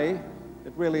Ricky May,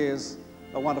 it really is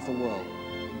a wonderful world.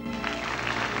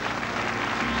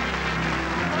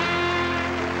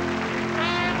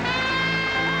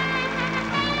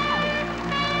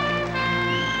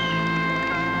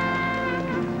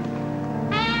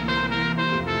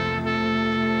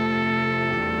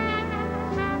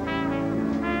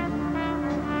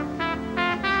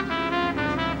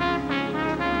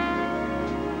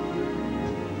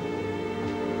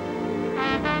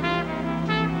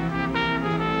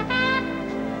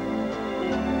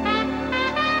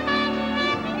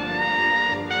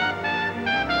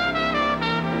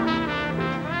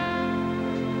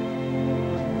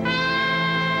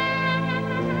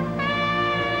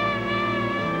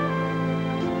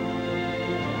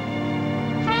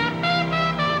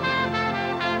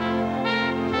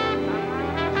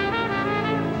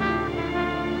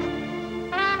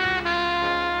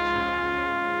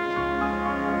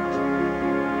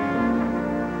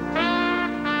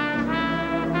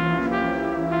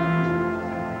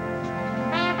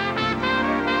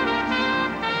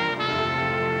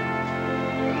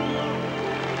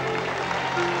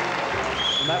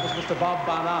 Mr. Bob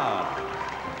Barnard.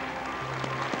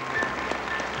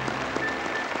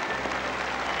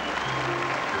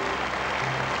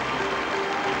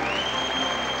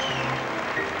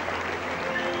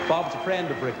 Bob's a friend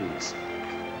of Ricky's,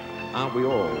 aren't we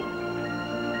all?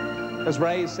 As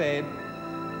Ray said,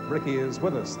 Ricky is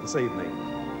with us this evening,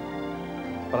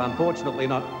 but unfortunately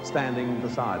not standing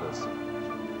beside us.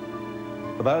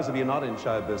 For those of you not in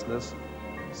show business,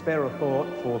 spare a thought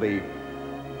for the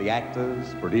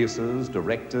actors, producers,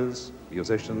 directors,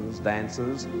 musicians,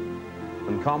 dancers,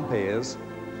 and compeers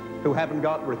who haven't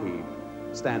got Ricky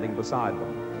standing beside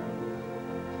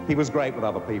them. He was great with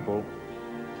other people.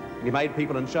 He made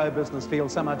people in show business feel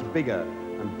so much bigger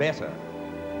and better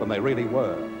than they really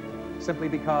were, simply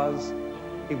because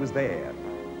he was there.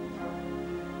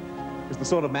 He's the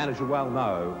sort of man, as you well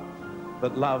know,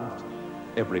 that loved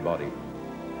everybody,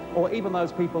 or even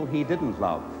those people he didn't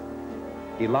love,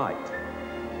 he liked.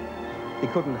 He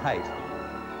couldn't hate.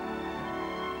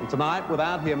 And tonight,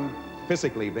 without him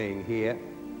physically being here,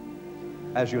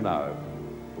 as you know,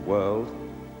 the world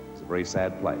is a very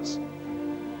sad place.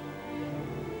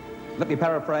 Let me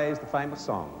paraphrase the famous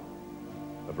song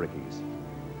of Ricky's.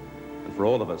 And for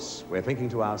all of us, we're thinking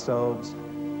to ourselves,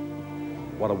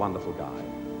 what a wonderful guy.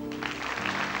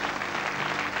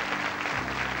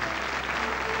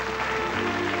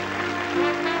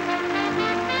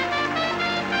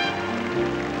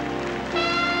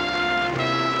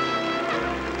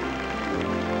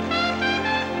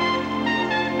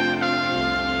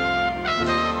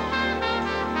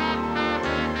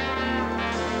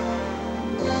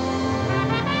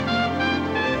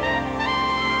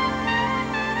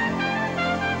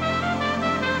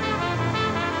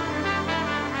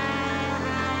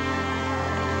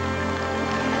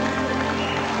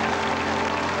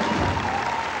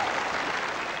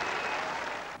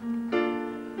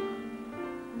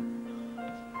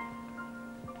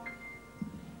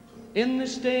 in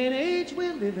this day and age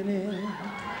we're living in.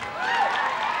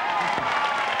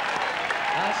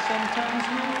 I sometimes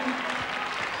think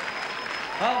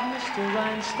of Mr.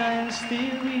 Einstein's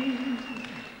theory,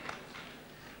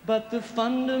 but the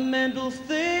fundamental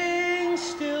things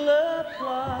still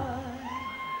apply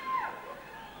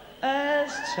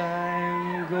as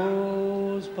time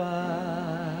goes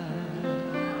by.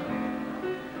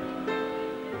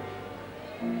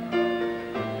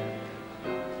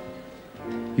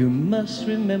 You must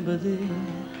remember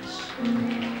this,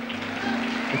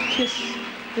 a kiss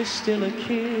is still a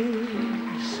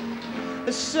kiss,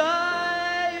 a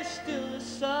sigh is still a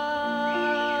sigh.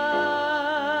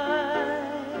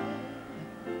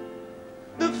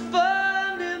 The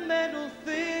fundamental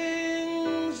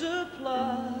things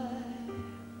apply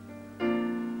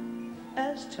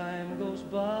as time goes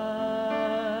by.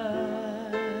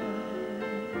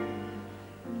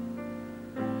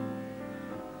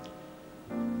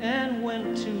 And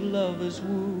when two lovers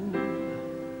woo,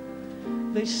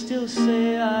 they still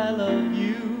say I love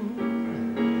you.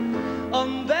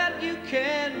 On that you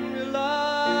can rely.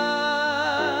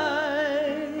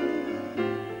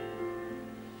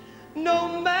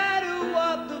 No matter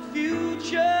what the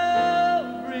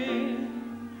future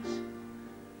brings,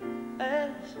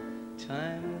 as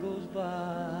time goes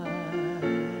by.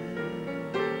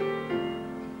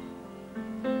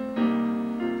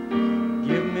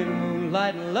 Give me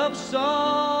moonlight and love songs,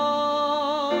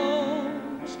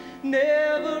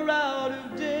 never out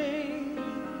of date.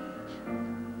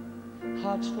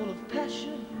 Hearts full of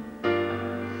passion,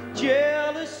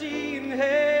 jealousy and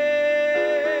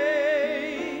hate.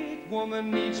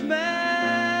 Woman needs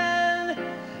man,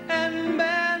 and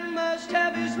man must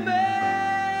have his mate.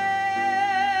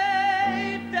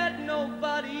 That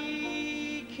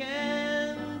nobody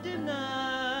can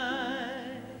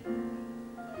deny.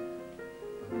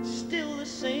 Still the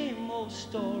same old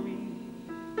story,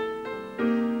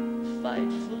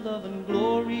 fight for love and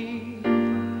glory,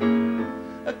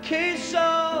 a case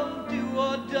of do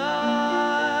or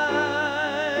die.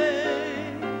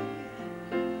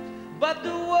 But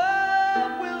the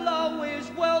world will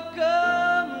always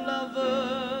welcome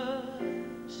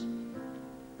lovers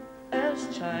as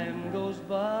time goes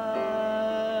by.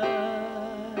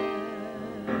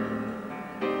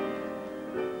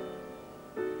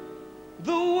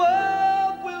 The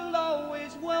world will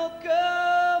always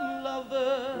welcome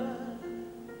lovers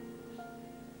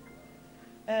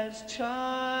as time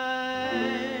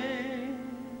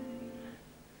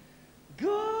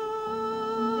goes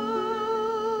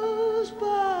by.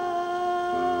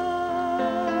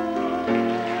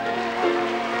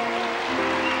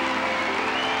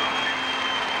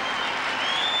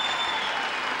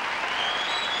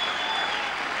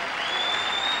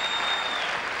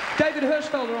 David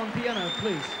Herschfelder on piano,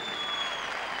 please.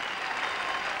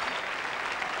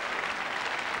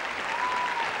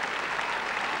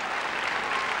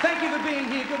 Thank you for being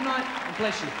here. Good night and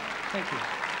bless you. Thank you.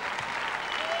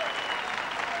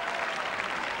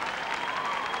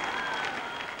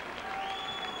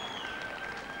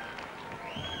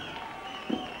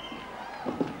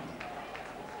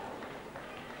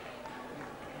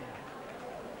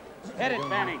 Hit it,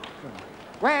 Benny.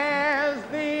 Where's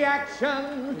the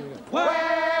action?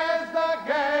 Where's the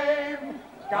game?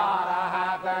 Gotta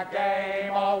have the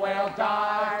game or we'll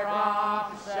die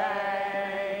from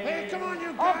shame. Hey, come on,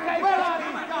 you guys. Okay, where are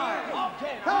these guys?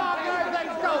 Okay. Come on, guys,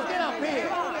 let's go. Get up here.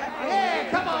 Yeah,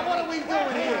 come on, what are we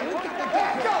doing here?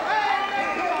 Let's go.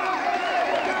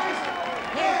 Hey, guys.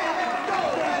 Yeah, let's go.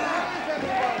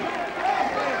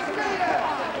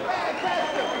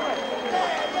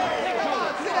 Come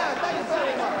on, sit down. Thank you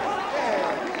very much.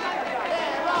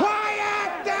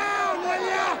 Quiet down, will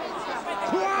ya?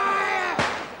 Quiet!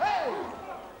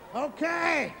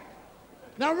 Okay.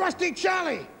 Now, Rusty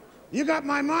Charlie, you got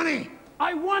my money.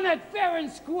 I won it fair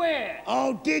and square.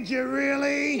 Oh, did you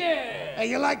really? Yeah. Hey,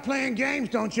 you like playing games,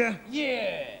 don't you?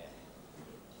 Yeah.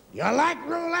 You like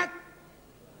roulette?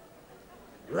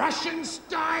 Russian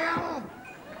style?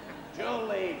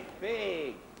 Jolie,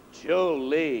 big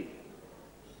Jolie.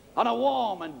 On a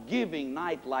warm and giving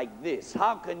night like this,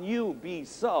 how can you be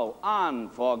so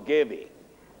unforgiving?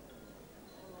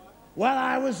 Well,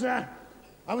 I was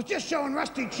just showing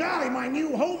Rusty Charlie my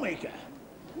new homemaker.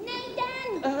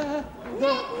 Nathan!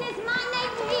 Nathan, is my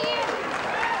Nathan here?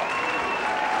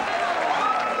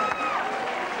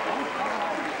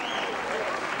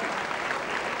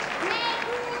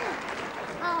 Nathan!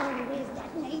 Oh, where's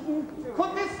that Nathan?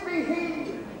 Could this be he?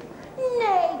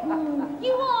 Nathan,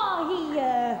 you are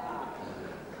here.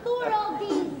 Who are all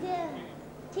these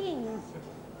things?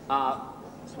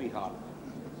 Sweetheart,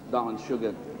 darling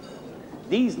sugar,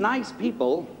 These nice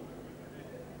people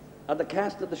are the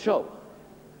cast of the show.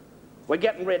 We're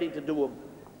getting ready to do a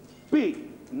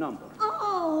big number.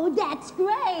 Oh, that's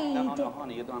great. No,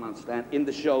 honey, you don't understand. In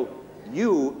the show,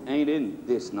 you ain't in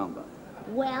this number.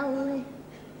 Well,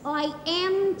 I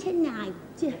am tonight.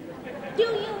 Do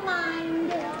you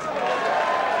mind?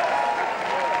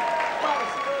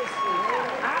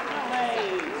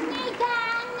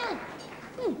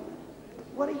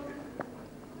 What are you...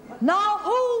 Now, who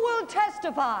will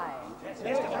testify?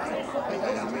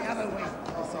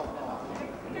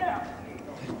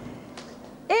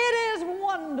 It is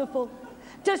wonderful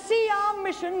to see our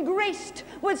mission graced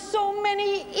with so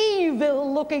many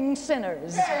evil-looking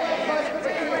sinners.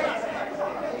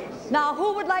 Now,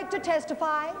 who would like to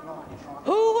testify?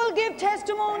 Who will give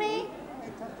testimony?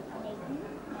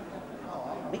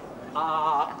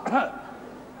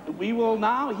 We will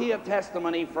now hear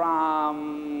testimony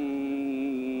from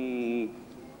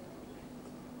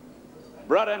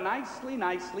Brother Nicely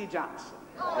Johnson.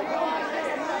 Brother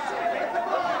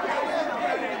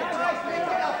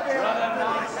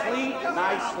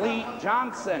Nicely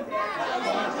Johnson.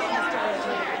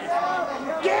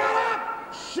 Get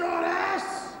up, short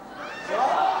ass!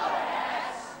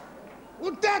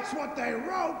 Well, that's what they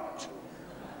wrote.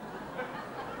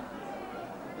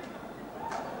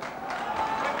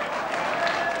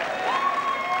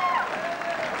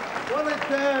 Well,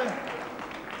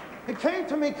 it came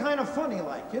to me kind of funny,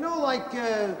 like, you know, like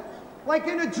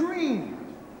in a dream.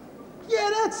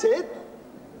 Yeah, that's it.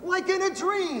 Like in a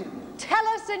dream. Tell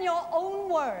us in your own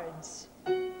words.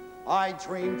 I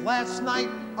dreamed last night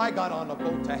I got on a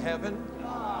boat to heaven.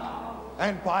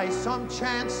 And by some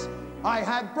chance, I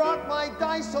had brought my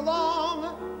dice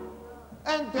along.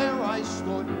 And there I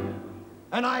stood,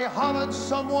 and I hollered,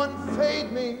 someone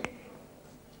fade me.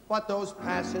 But those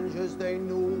passengers, they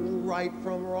knew right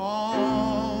from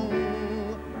wrong.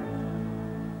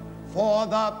 For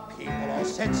the people all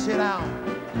said, sit down,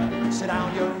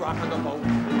 you're rocking the boat.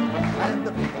 And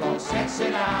the people all said,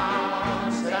 sit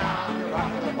down, you're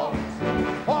rocking the boat.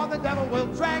 Or the devil will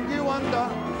drag you under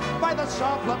by the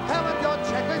sharp lapel of your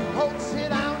checkered coat.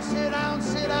 Sit down, you're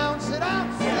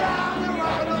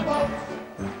rocking the boat.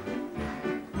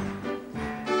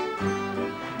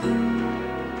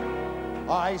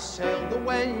 I sailed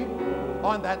away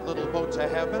on that little boat to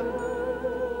heaven,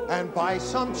 and by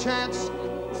some chance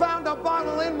found a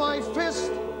bottle in my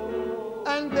fist,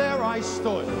 and there I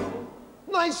stood,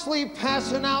 nicely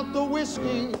passing out the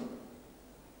whiskey.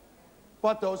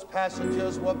 But those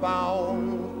passengers were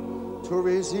bound to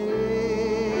resist.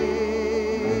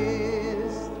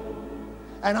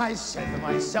 And I said to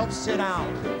myself, sit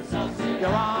down, you're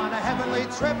on a heavenly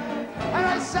trip. And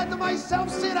I said to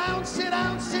myself, sit down,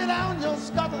 you'll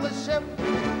scuttle the ship.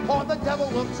 Or the devil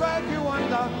will drag you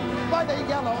under by the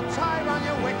yellow tie on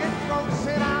your wicked throat.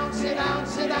 Sit down,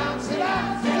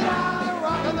 you're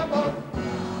rocking the boat.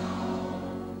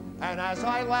 And as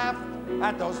I laughed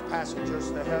at those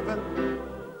passengers to heaven,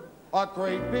 a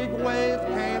great big wave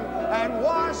came and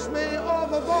washed me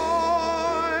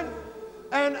overboard.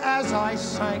 And as I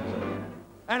sank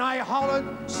and I hollered,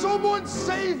 someone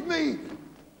save me,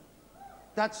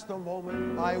 that's the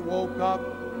moment I woke up.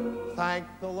 Thank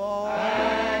the Lord.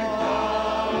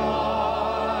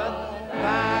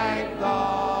 Thank the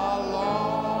Lord.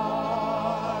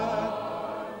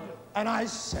 And I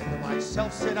said to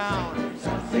myself, sit down, you're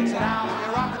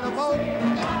rocking the boat.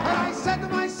 And I said to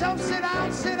myself, sit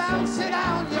down,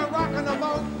 you're rocking the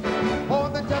boat. Or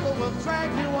the devil will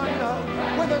drag you under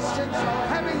with a sin so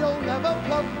heavy you'll never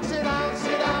float. Sit down,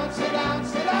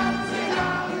 you're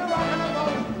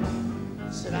rocking the boat.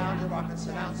 Sit down, you're rocking,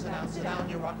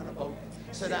 you're rocking the boat.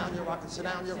 Sit down, you're rocking, you're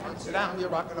rocking, you're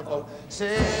rocking the boat.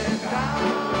 Sit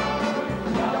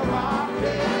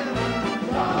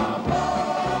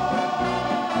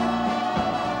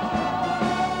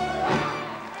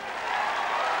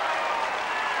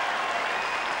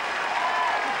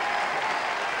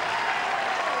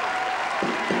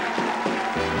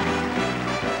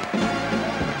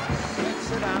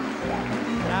down,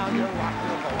 you're rocking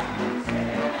the boat.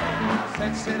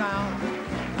 Sit down,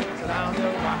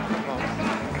 you're rocking the boat.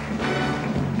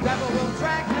 Devil will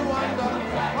drag you under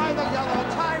by the yellow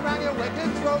tie round your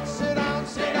wicked throat. Sit down,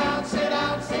 you're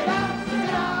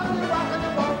rocking the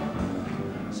boat.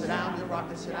 Sit down, you're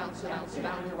rocking,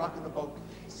 you're rocking the boat.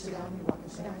 Sit down, you're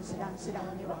rocking,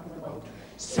 you're rocking the boat.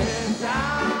 Sit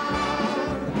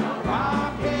down, you're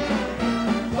rocking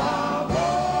the boat.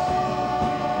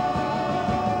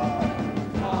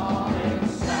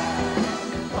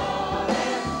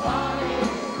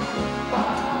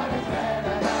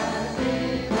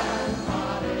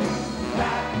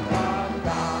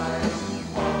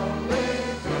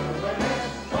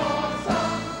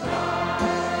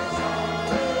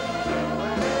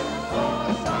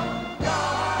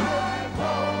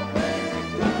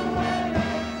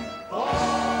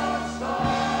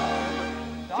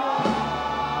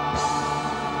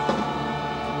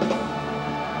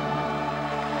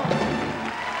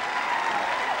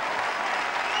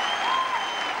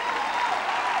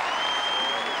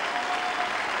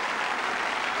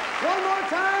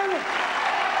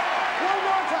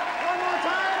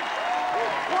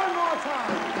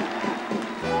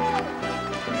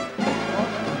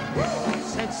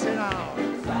 sit down.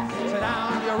 Sit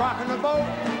down, you're rocking the boat.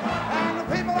 And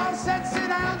the people all said, sit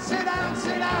down, sit down,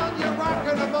 sit down, you're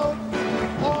rocking the boat.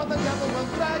 Or the devil will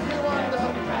drag you under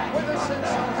with a sin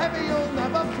so heavy you'll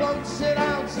never float. Sit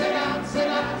down, sit down, sit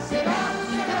down, sit down,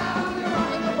 sit down, you're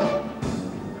rocking the boat.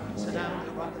 Sit down,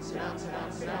 you're rocking, sit down, sit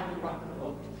down, sit down, you're rocking the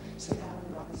boat. Sit down,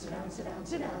 you're rocking, sit down, sit down,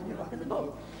 sit down, you're rocking the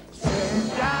boat.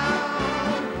 Sit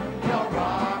down, you're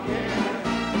rocking the boat.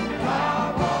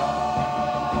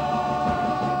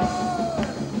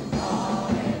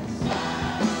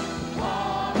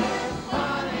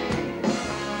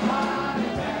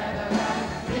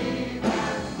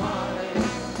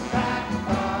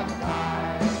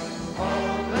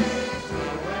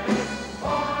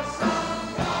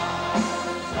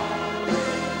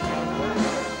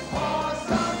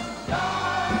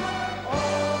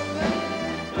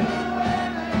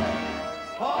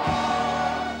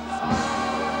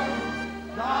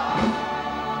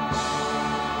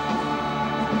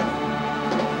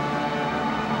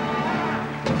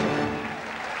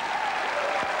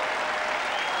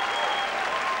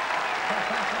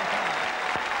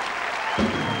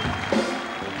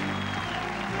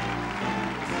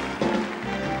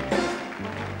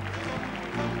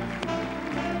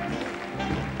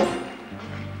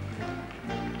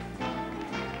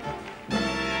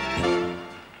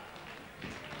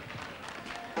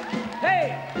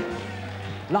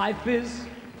 Life is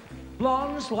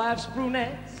blondes, life's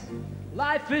brunettes.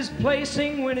 Life is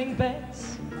placing winning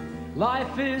bets.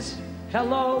 Life is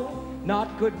hello,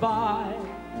 not goodbye.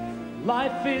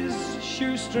 Life is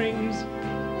shoestrings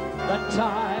that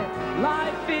tie.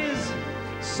 Life is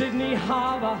Sydney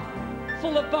Harbour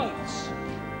full of boats.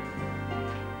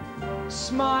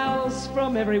 Smiles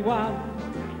from everyone.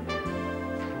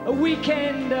 A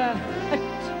weekend at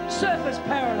Surfers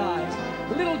Paradise.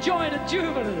 A little joint at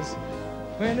Juveniles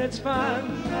when it's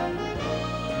fun.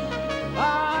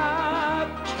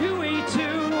 QE2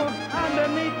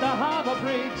 underneath the harbour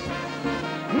bridge.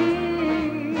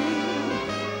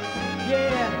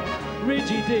 Yeah,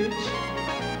 Ridgy Ditch.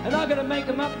 And I'm gonna make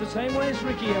them up the same way as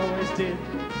Ricky always did.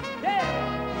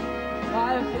 Yeah,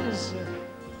 life is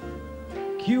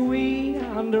QE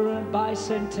under a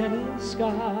bicentennial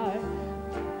sky,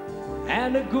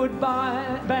 and a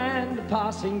goodbye band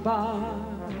passing by.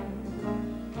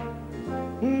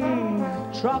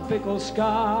 Tropical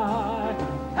sky.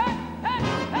 Hey, hey,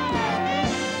 hey!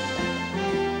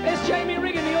 There's Jamie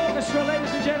rigging the orchestra,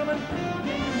 ladies and gentlemen.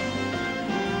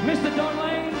 Mr. Don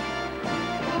Lane.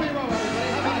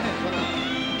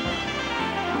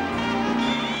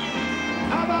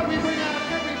 How about we bring out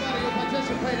everybody who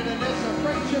participated in this, a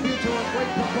great tribute to a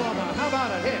great performer. How about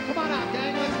it? Here, come on out,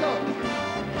 gang, let's go.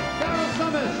 Daryl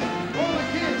Somers, all the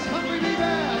kids, Humphrey be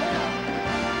bad.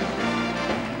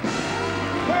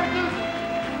 Bert,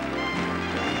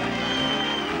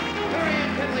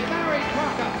 Kerri-Ann,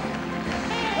 Crocker,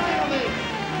 finally,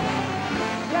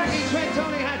 Jackie, Trent,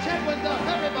 Tony Hatch, Edwin, Duff,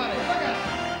 everybody, look out.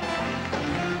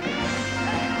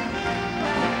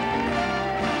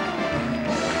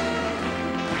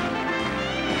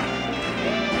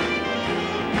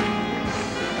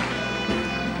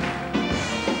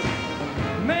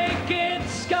 Make it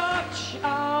scotch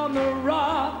on the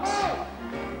rocks,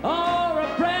 or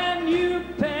a brand new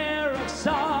pair of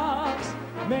socks.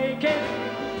 Make it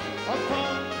a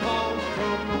phone call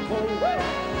from the home,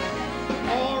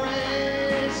 or a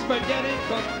spaghetti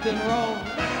cooked in Rome.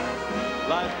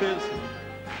 Life is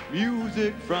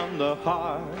music from the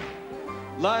heart.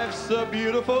 Life's a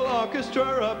beautiful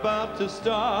orchestra about to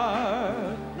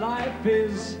start. Life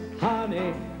is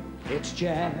honey, it's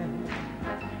jam.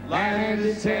 Life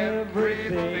is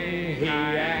everything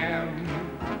I am.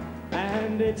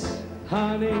 And it's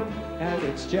honey, and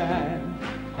it's jam.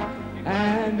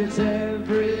 And it's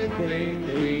everything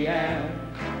we am.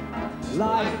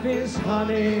 Life is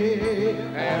honey,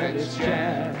 and it's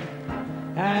jam.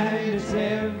 And it's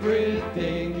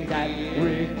everything that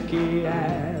Ricky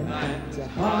and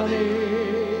honey,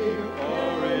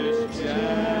 or it's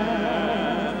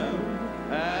jam.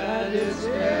 And it's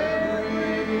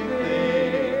everything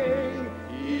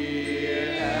he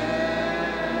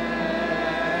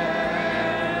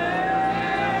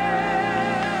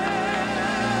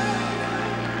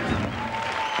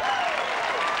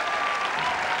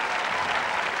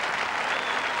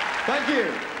Thank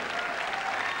you.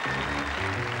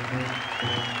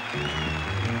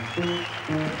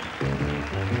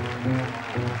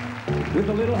 With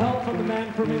a little help from the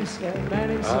man himself.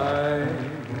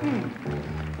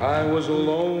 I was a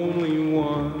lonely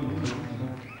one,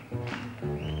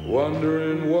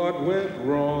 wondering what went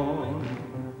wrong,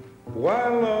 why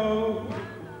love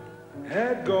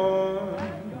had gone.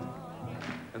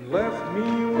 left me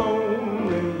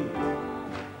lonely.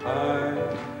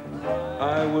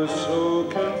 I was so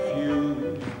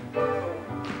confused.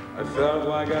 I felt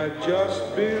like I'd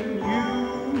just been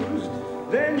used.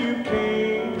 Then you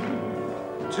came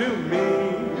to me,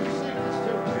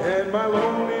 and my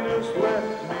loneliness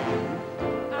left me.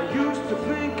 I used to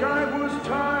think I was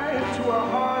tied to a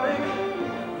heartache.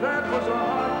 That was a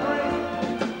heartbreak.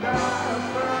 Now I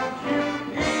found you.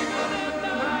 Even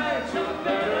the nights are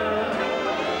better.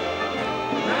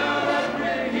 Now that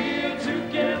we're here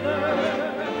together.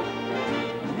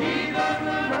 Even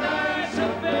the nights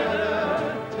are better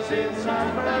since I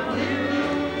found you.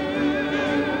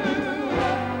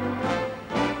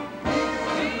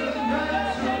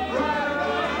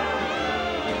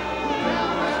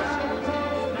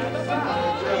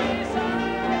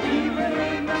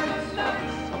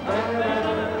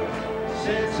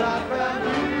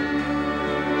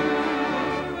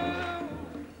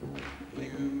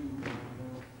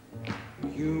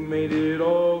 Made it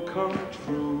all come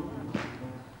true,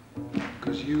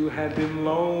 'cause you had been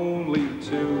lonely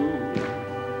too,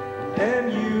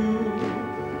 and you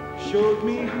showed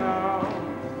me how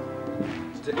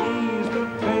to ease the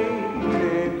pain,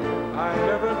 and I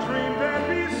never dreamed there'd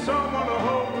be someone to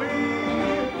hold me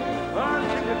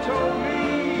until you told me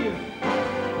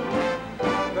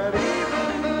that even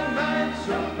the nights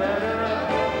are better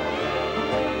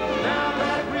now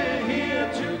that we're here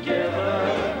together.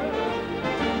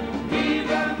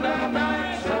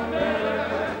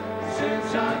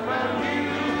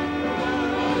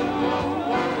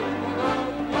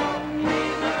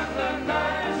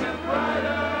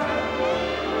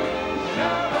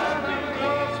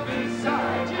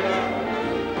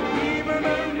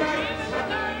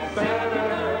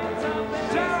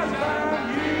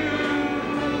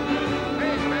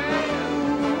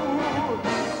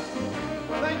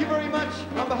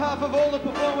 On behalf of all the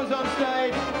performers on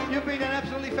stage, you've been an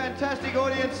absolutely fantastic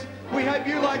audience. We hope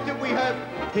you liked it, we hope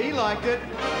he liked it,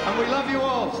 and we love you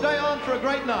all. Stay on for a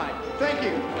great night. Thank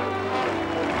you.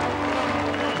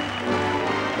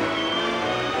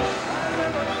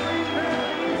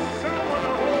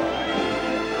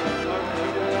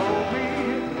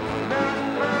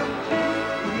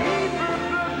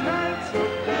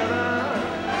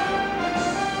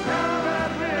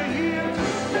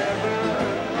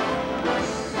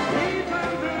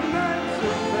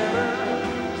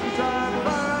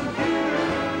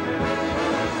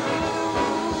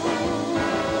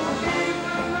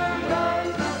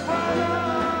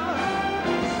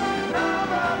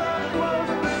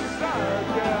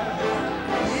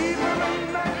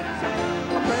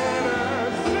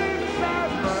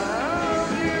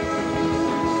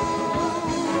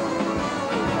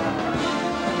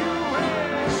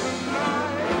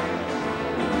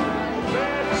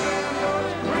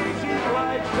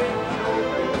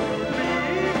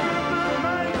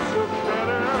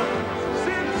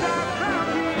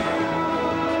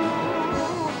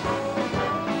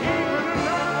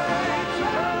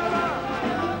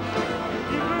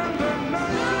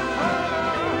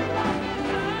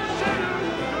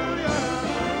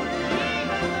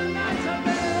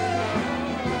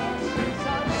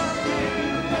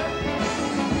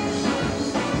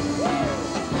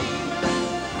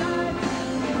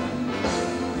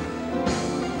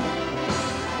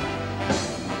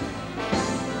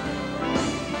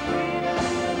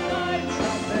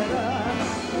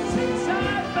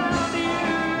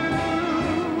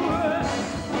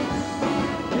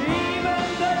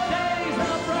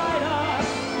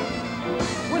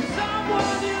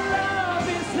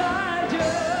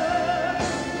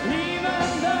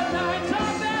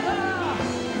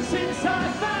 Since I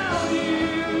found